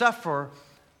even suffer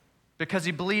because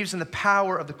he believes in the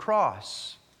power of the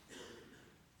cross.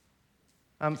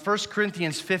 1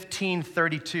 Corinthians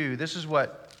 15:32, this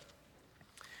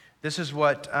is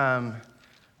what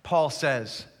Paul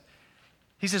says.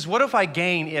 He says, what if I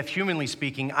gain if, humanly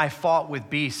speaking, I fought with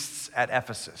beasts at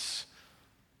Ephesus?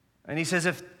 And he says,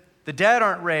 if the dead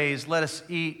aren't raised, let us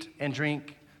eat and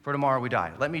drink, for tomorrow we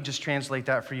die. Let me just translate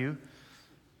that for you.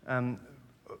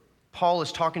 Paul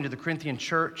is talking to the Corinthian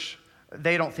church.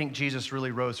 They don't think Jesus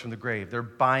really rose from the grave. They're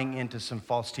buying into some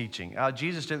false teaching.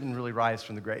 Jesus didn't really rise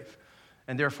from the grave.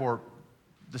 And therefore,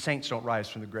 the saints don't rise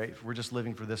from the grave. We're just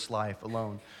living for this life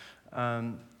alone.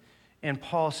 And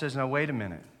Paul says, now wait a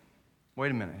minute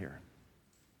here.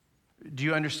 Do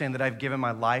you understand that I've given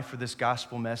my life for this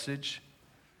gospel message?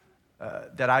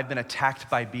 That I've been attacked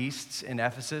by beasts in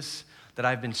Ephesus, that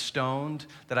I've been stoned,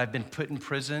 that I've been put in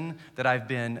prison, that I've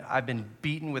been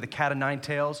beaten with a cat of nine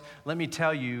tails. Let me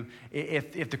tell you,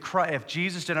 if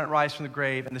Jesus didn't rise from the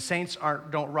grave and the saints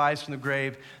don't rise from the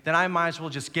grave, then I might as well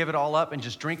just give it all up and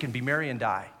just drink and be merry and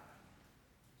die.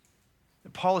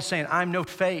 Paul is saying, I'm no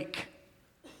fake.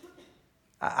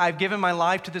 I've given my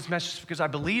life to this message because I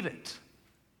believe it.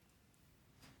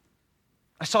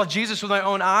 I saw Jesus with my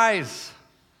own eyes.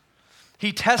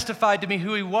 He testified to me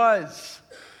who he was.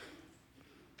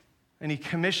 And he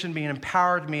commissioned me and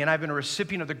empowered me, and I've been a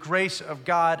recipient of the grace of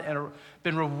God and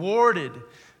been rewarded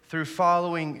through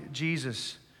following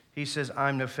Jesus. He says,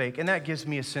 I'm no fake. And that gives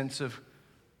me a sense of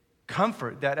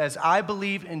comfort that as I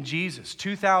believe in Jesus,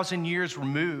 2,000 years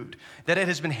removed, that it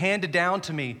has been handed down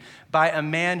to me by a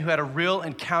man who had a real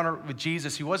encounter with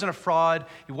Jesus. He wasn't a fraud.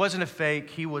 He wasn't a fake.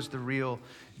 He was the real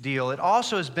deal. It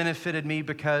also has benefited me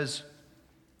because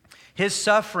his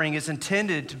suffering is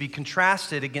intended to be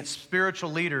contrasted against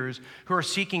spiritual leaders who are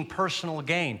seeking personal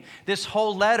gain. This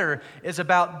whole letter is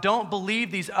about don't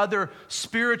believe these other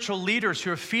spiritual leaders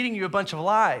who are feeding you a bunch of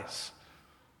lies.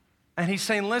 And he's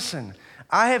saying, listen,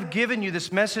 I have given you this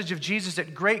message of Jesus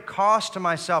at great cost to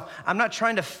myself. I'm not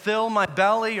trying to fill my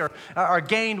belly or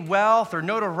gain wealth or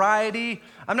notoriety.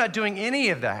 I'm not doing any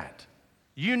of that.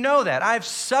 You know that. I've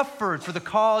suffered for the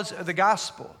cause of the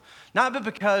gospel. Not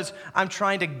because I'm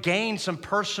trying to gain some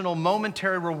personal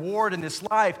momentary reward in this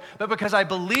life, but because I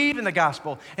believe in the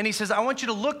gospel. And he says, I want you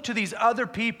to look to these other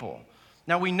people.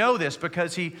 Now we know this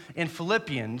because in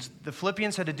Philippians, the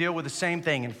Philippians had to deal with the same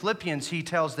thing. In Philippians, he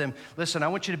tells them, listen, I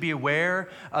want you to be aware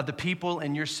of the people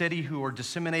in your city who are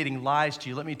disseminating lies to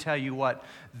you. Let me tell you what,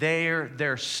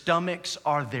 their stomachs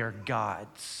are their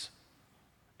gods,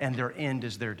 and their end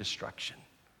is their destruction.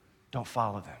 Don't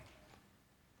follow them.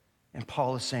 And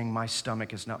Paul is saying, my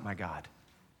stomach is not my God.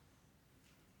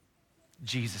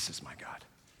 Jesus is my God.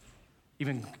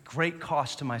 Even great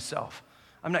cost to myself.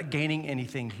 I'm not gaining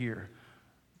anything here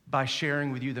by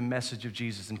sharing with you the message of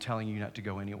Jesus and telling you not to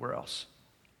go anywhere else.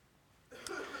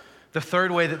 The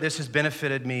third way that this has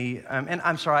benefited me, and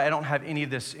I'm sorry, I don't have any of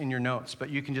this in your notes, but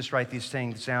you can just write these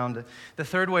things down. The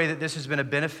third way that this has been a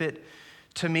benefit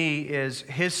to me is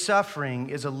his suffering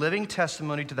is a living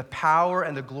testimony to the power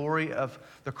and the glory of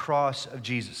the cross of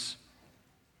Jesus.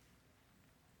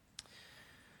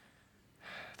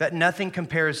 That nothing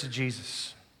compares to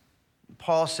Jesus.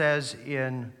 Paul says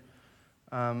in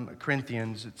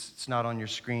Corinthians, it's not on your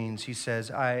screens, he says,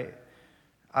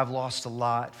 I've lost a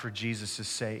lot for Jesus'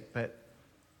 sake, but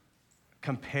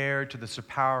compared to the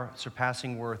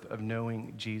surpassing worth of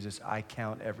knowing Jesus, I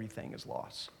count everything as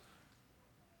loss.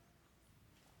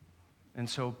 And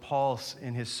so Paul,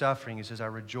 in his suffering, he says, I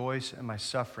rejoice in my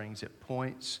sufferings. It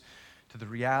points to the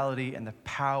reality and the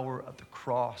power of the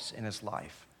cross in his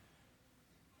life.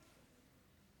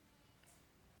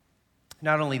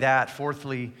 Not only that,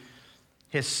 fourthly,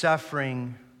 his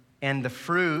suffering and the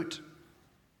fruit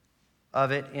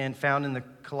of it found in the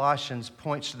Colossians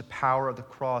points to the power of the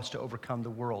cross to overcome the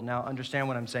world. Now, understand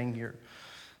what I'm saying here.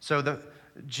 So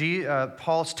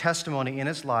Paul's testimony in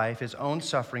his life, his own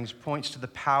sufferings, points to the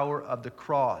power of the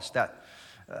cross, that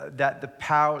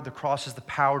the cross is the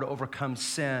power to overcome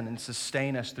sin and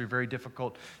sustain us through very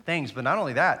difficult things. But not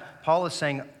only that, Paul is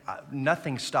saying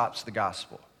nothing stops the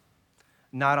gospel,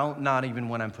 not even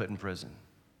when I'm put in prison.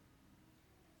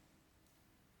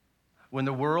 When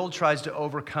the world tries to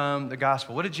overcome the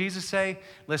gospel, what did Jesus say?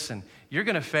 Listen, you're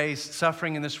going to face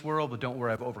suffering in this world, but don't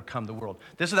worry, I've overcome the world.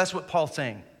 That's what Paul's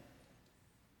saying.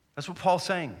 That's what Paul's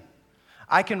saying.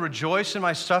 I can rejoice in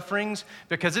my sufferings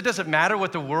because it doesn't matter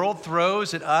what the world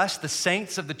throws at us, the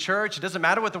saints of the church. It doesn't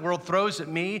matter what the world throws at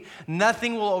me.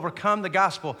 Nothing will overcome the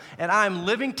gospel. And I'm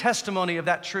living testimony of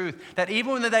that truth, that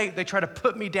even when they try to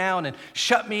put me down and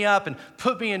shut me up and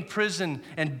put me in prison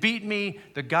and beat me,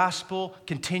 the gospel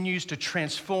continues to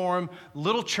transform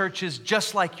little churches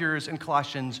just like yours in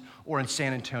Colossians or in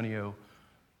San Antonio,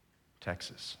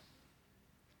 Texas.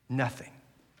 Nothing.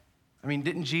 I mean,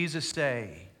 didn't Jesus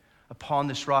say, upon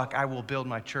this rock I will build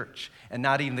my church, and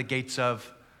not even the gates of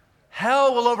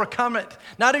hell will overcome it.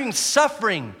 Not even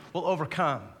suffering will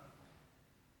overcome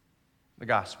the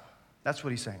gospel. That's what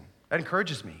he's saying. That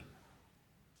encourages me.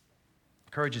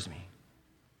 Encourages me.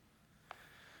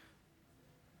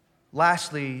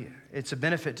 Lastly, it's a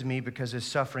benefit to me because his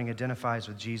suffering identifies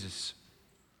with Jesus,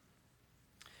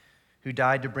 who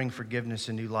died to bring forgiveness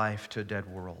and new life to a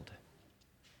dead world.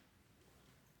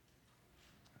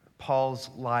 Paul's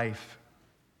life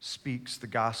speaks the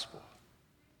gospel.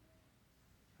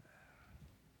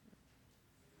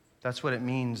 That's what it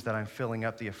means that I'm filling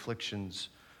up the afflictions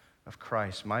of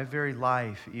Christ. My very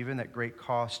life, even at great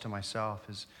cost to myself,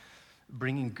 is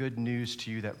bringing good news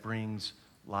to you that brings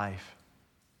life.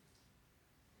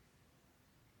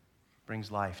 Brings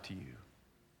life to you.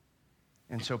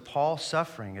 And so Paul's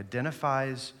suffering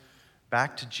identifies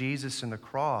back to Jesus and the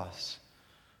cross.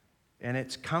 And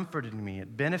it's comforted me.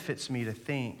 It benefits me to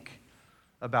think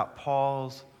about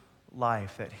Paul's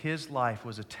life, that his life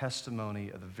was a testimony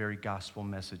of the very gospel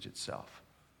message itself,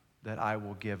 that I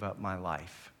will give up my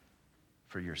life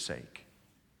for your sake.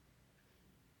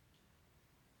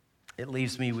 It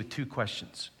leaves me with two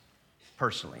questions,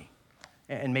 personally,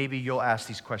 and maybe you'll ask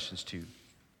these questions too.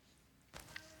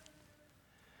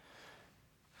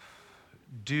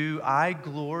 Do I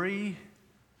glory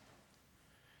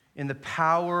in the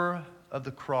power of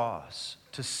the cross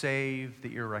to save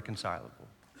the irreconcilable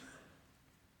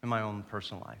in my own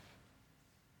personal life?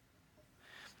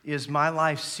 Is my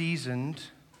life seasoned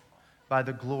by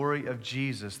the glory of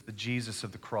Jesus, the Jesus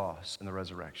of the cross and the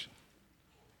resurrection?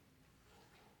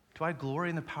 Do I glory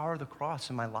in the power of the cross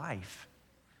in my life?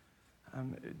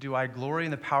 Do I glory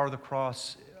in the power of the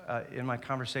cross in my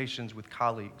conversations with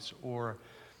colleagues or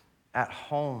at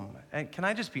home? And can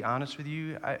I just be honest with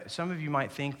you? Some of you might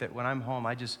think that when I'm home,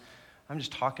 I'm just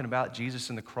talking about Jesus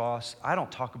and the cross. I don't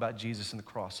talk about Jesus and the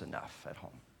cross enough at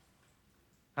home.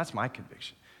 That's my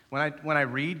conviction. When I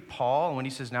read Paul, and when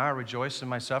he says, now I rejoice in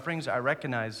my sufferings, I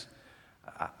recognize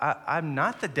I'm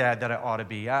not the dad that I ought to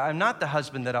be. I'm not the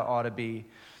husband that I ought to be.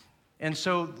 And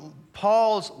so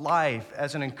Paul's life,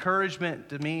 as an encouragement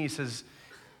to me, says,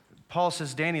 Paul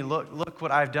says, Danny, look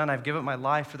what I've done. I've given up my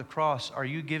life for the cross. Are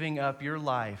you giving up your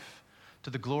life to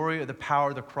the glory of the power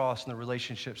of the cross and the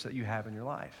relationships that you have in your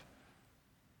life?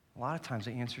 A lot of times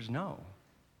the answer is no.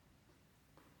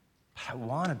 But I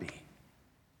want to be.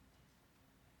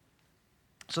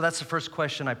 So that's the first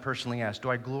question I personally ask. Do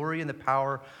I glory in the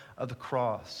power of the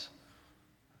cross?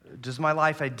 Does my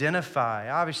life identify?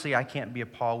 Obviously, I can't be a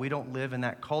Paul. We don't live in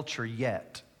that culture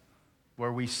yet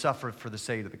where we suffer for the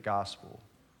sake of the gospel.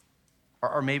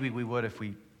 Or maybe we would if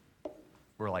we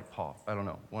were like Paul. I don't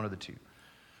know, one of the two.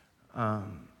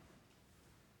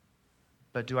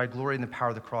 But do I glory in the power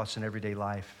of the cross in everyday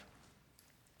life?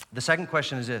 The second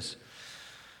question is this.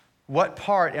 What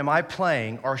part am I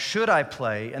playing, or should I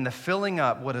play, in the filling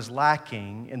up what is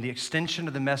lacking in the extension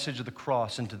of the message of the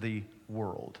cross into the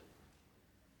world?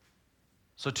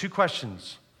 So 2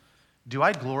 questions. Do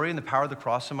I glory in the power of the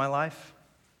cross in my life?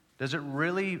 Does it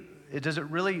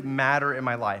really matter in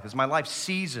my life? Is my life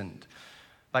seasoned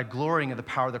by glorying in the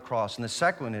power of the cross? And the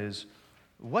second one is,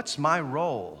 what's my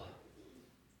role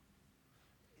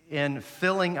in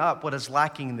filling up what is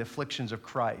lacking in the afflictions of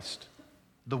Christ?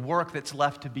 The work that's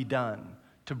left to be done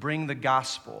to bring the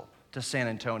gospel to San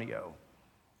Antonio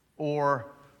or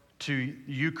to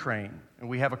Ukraine. And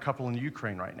we have a couple in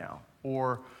Ukraine right now.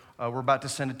 Or we're about to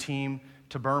send a team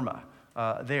to Burma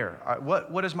there.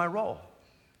 What is my role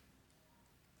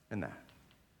in that?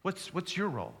 What's your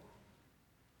role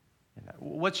in that?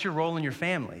 What's your role in your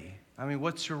family? I mean,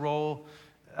 what's your role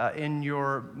in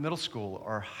your middle school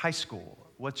or high school?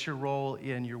 What's your role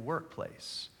in your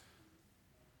workplace?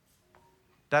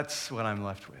 That's what I'm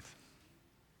left with.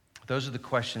 Those are the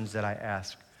questions that I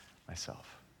ask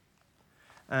myself.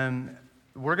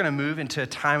 We're going to move into a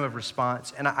time of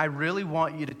response, and I really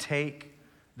want you to take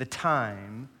the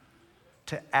time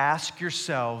to ask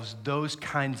yourselves those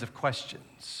kinds of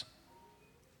questions.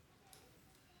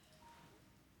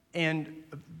 And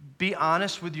be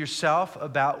honest with yourself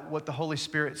about what the Holy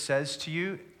Spirit says to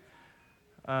you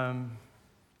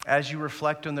as you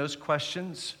reflect on those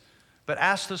questions. But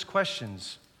ask those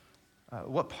questions.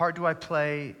 What part do I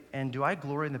play, and do I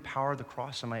glory in the power of the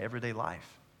cross in my everyday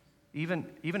life? Even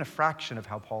a fraction of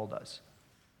how Paul does.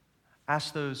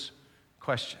 Ask those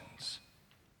questions.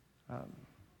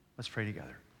 Let's pray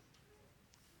together.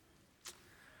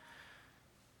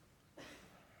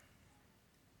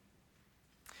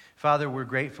 Father, we're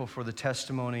grateful for the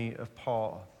testimony of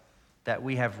Paul that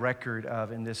we have record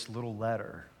of in this little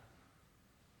letter.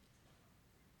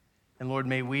 And Lord,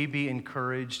 may we be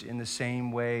encouraged in the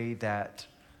same way that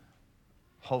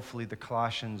hopefully the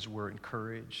Colossians were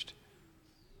encouraged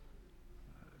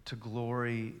to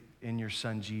glory in your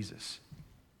Son Jesus,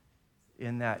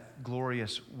 in that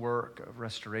glorious work of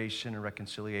restoration and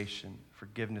reconciliation,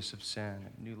 forgiveness of sin,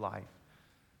 and new life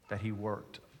that he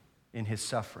worked in his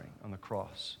suffering on the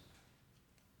cross.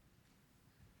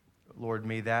 Lord,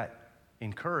 may that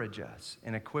encourage us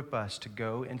and equip us to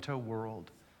go into a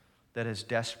world that is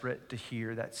desperate to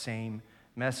hear that same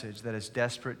message, that is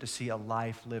desperate to see a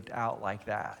life lived out like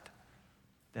that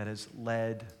is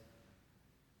led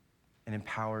and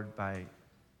empowered by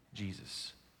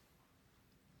Jesus.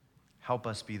 Help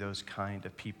us be those kind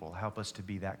of people. Help us to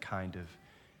be that kind of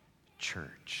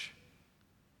church.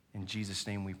 In Jesus'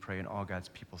 name we pray, and all God's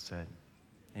people said,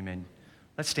 amen.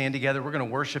 Let's stand together. We're going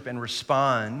to worship and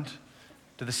respond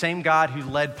to the same God who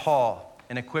led Paul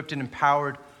and equipped and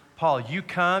empowered Paul. You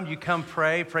come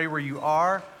pray where you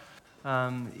are.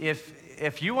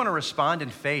 If you want to respond in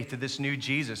faith to this new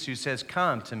Jesus who says,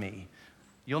 come to me,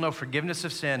 you'll know forgiveness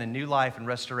of sin and new life and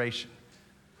restoration.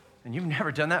 And you've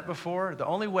never done that before, the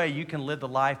only way you can live the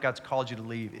life God's called you to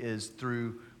live is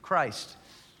through Christ,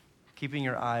 keeping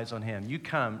your eyes on him. You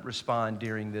come, respond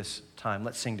during this time.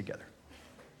 Let's sing together.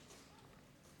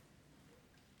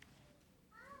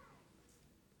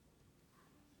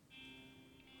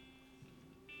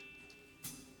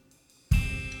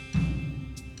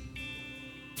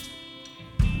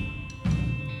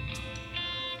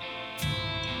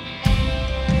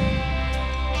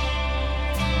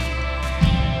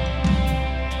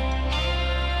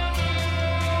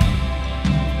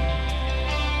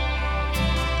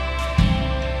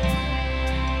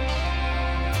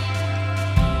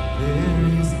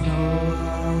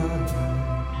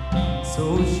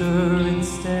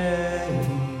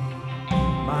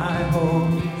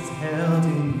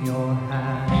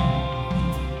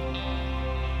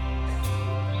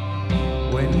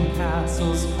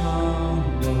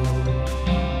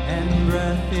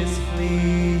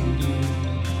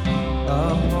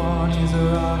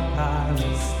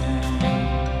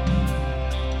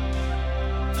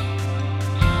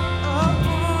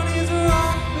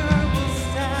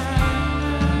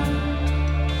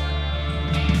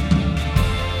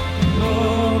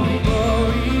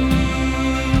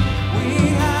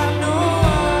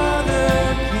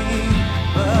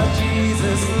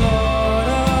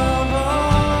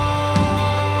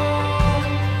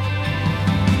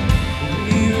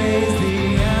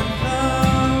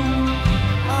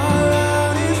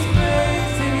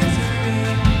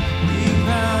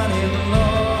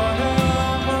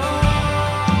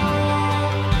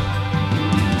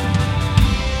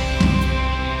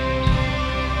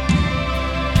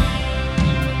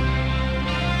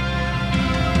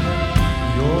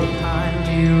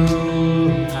 you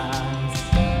has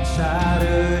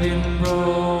shattered and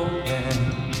broken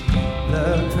the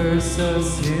curse of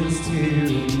sin's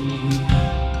tyranny.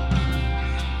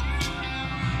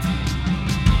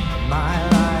 My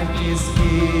life is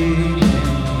hidden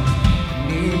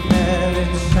beneath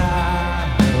heaven's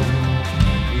shadow.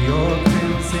 Your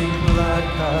crimson blood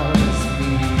covers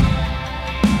me.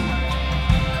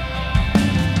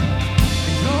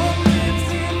 Your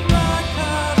crimson blood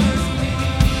covers me.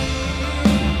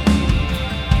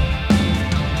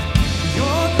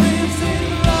 Your crimson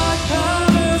blood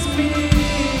covers me.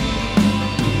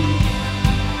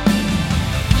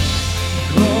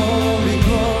 Glory,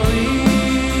 glory.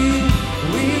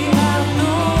 We have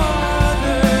no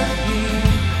other King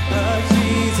but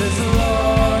Jesus,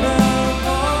 Lord of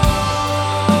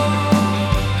all.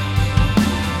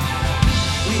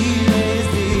 We raise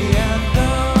the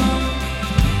anthem.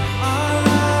 Our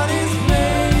loudest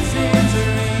praises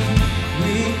ring.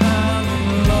 We crown Him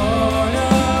Lord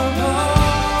of all.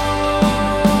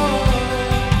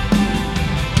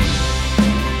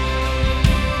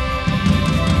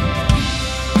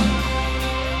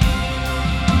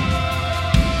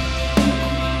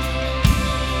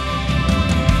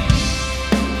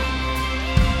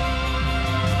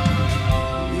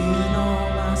 In all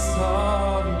my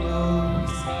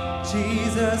sorrows,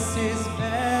 Jesus is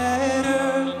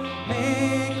better.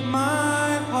 Make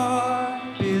my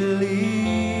heart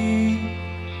believe.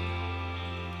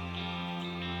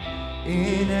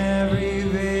 In every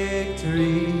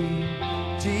victory,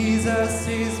 Jesus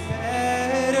is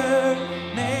better.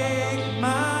 Make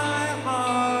my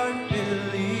heart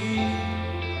believe.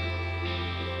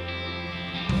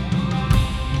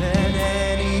 Than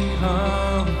any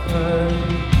comfort,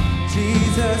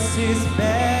 Jesus is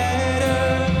better.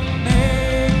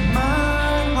 Make my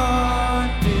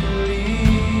heart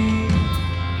believe.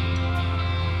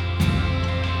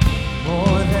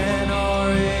 More than all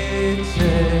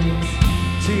riches,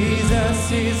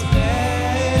 Jesus is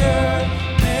better.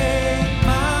 Make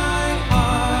my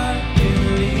heart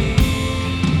believe.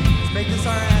 Let's make this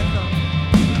our anthem.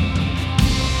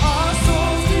 Our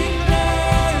souls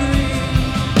declaring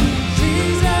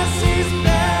Jesus is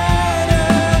better.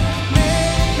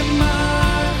 Make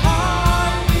my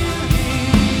heart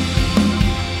believe.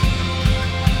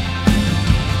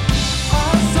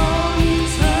 Our song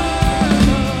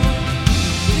eternal.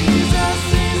 Jesus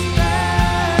is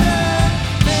better.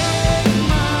 Make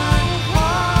my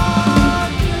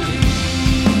heart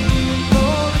believe.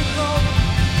 Glory,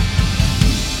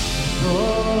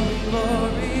 glory,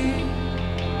 glory.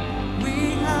 We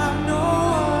have no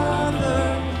other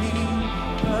King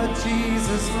but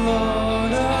Jesus,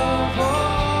 Lord of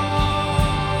all.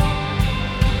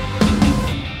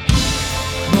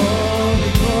 Glory,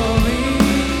 glory.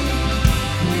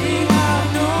 We have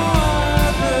no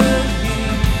other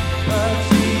King but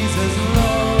Jesus,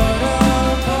 Lord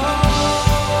of all.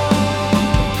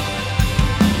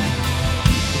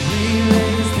 We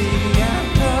raise the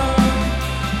anthem.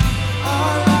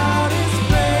 Our loudest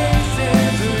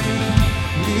praises ring.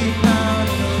 We crown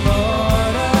the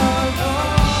Lord of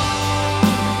all.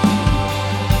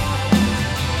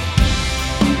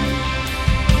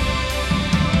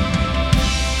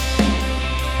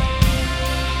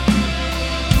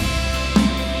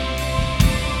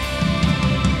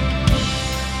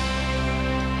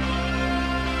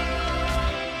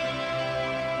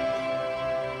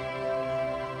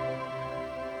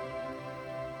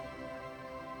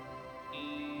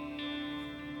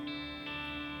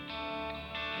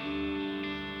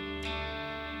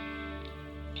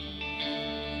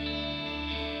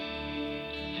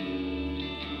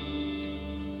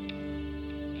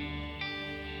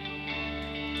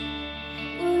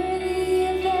 Worthy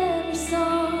of every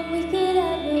song we could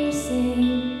ever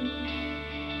sing.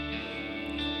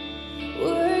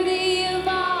 Worthy of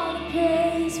all the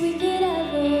praise we could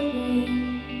ever bring.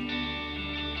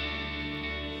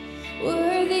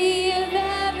 Worthy of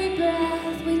every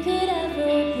breath we could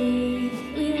ever breathe.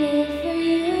 We live for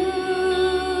you.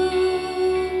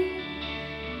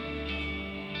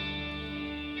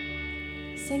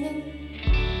 Sing it.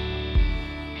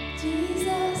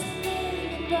 Jesus, the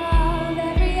name above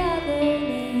every other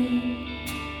name.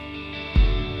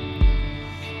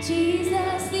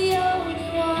 Jesus, the only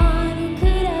one who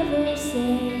could ever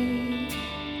save.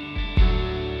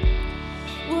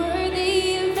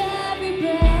 Worthy of every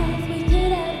breath we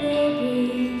could ever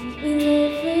breathe. We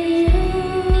live for you.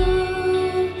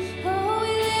 Oh,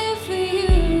 we live for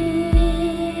you.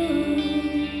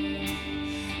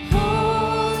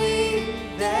 Holy,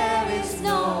 there is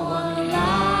no one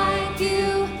like you.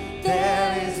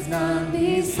 There is none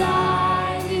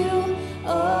beside you.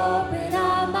 Open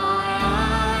up.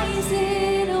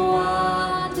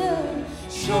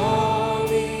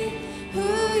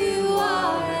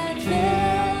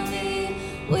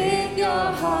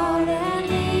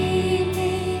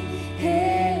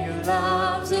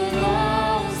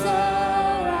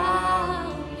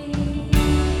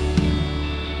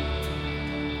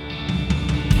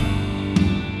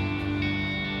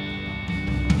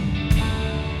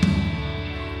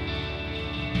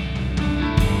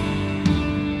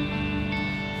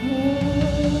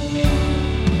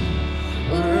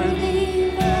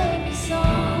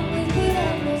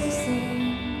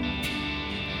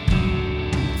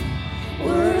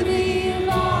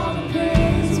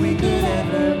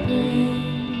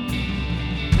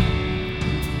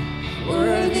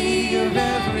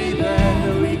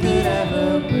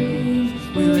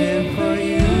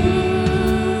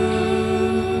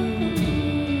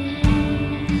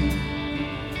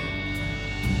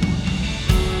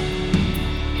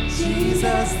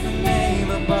 Jesus, the name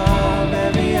above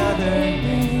every other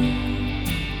name.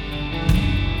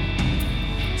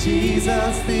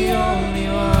 Jesus, the only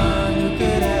one who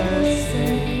could ever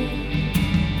save.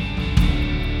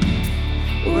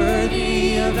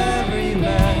 Worthy of every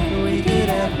breath we could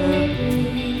ever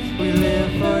breathe. We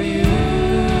live for you.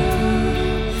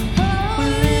 We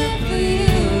live for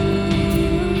you.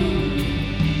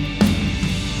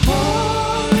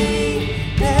 Holy,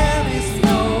 there is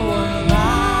no one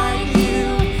like you.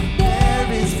 There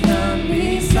is none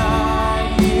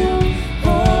beside you.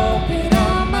 Open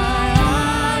up my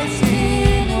eyes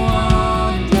in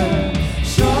wonder.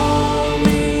 Show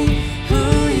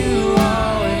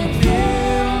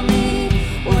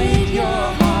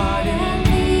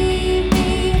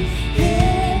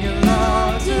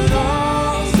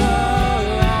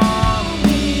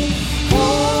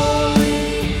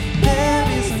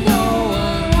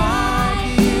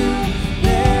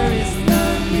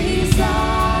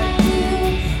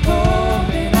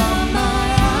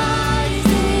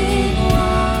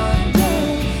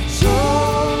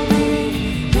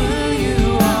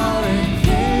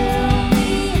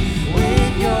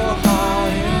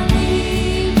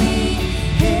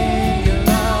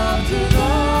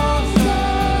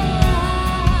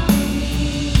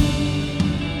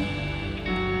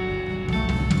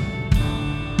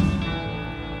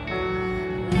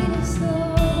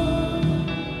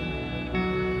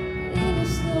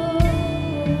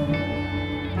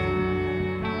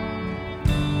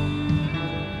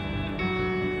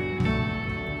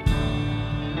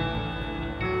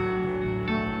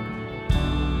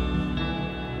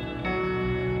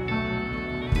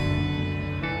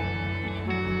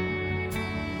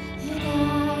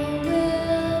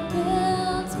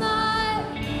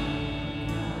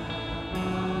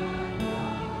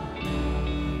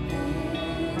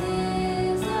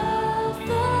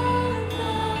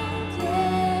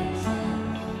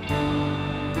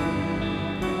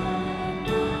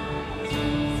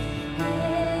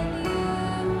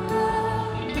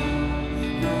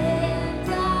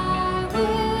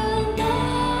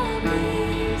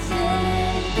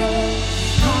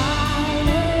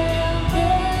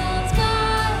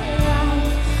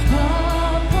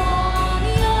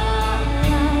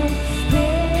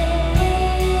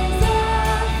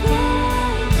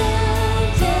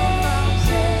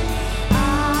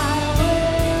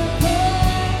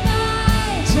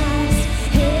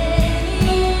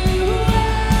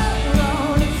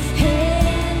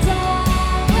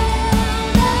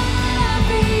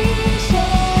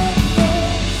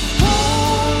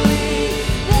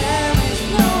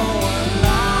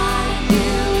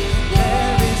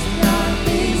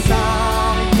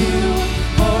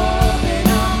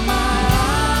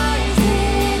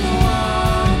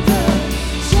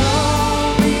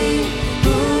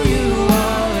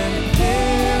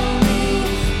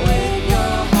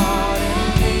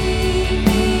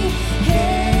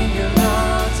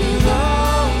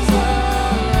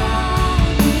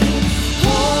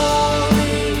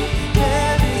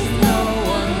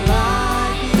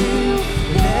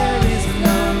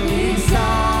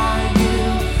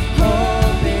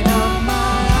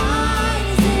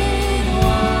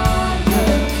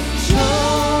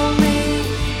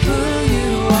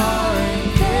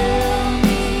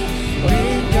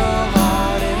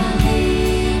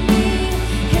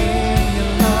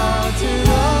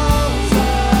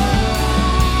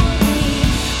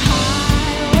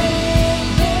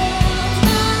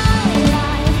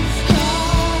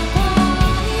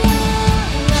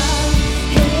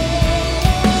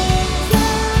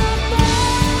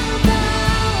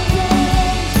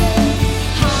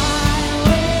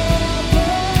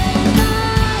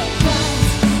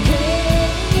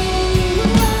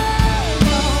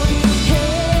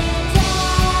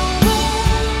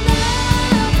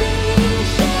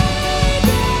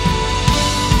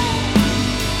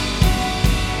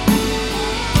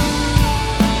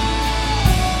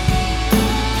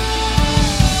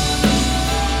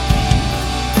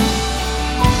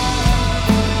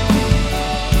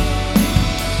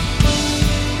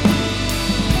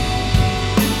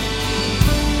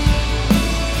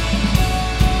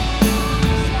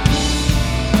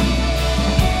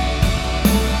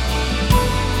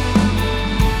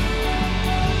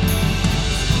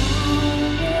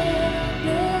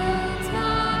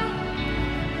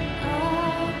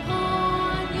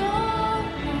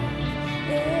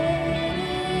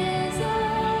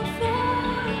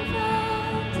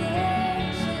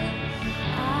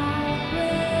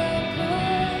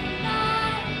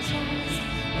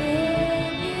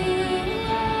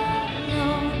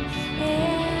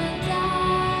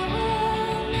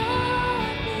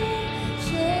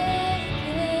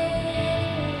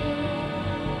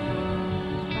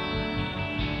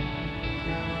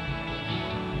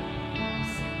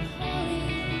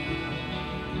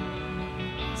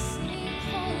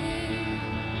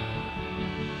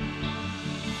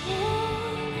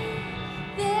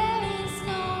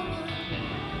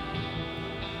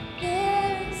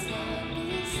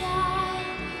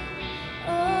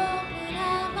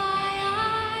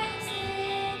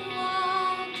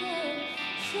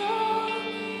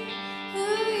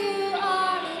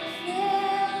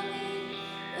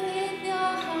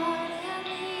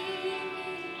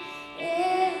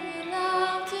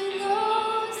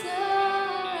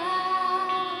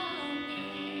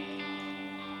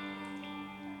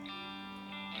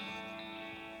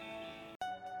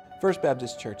First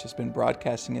Baptist Church has been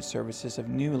broadcasting its services of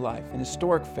new life and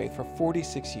historic faith for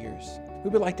 46 years.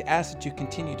 We would like to ask that you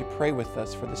continue to pray with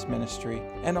us for this ministry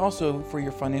and also for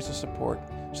your financial support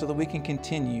so that we can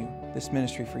continue this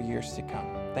ministry for years to come.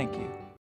 Thank you.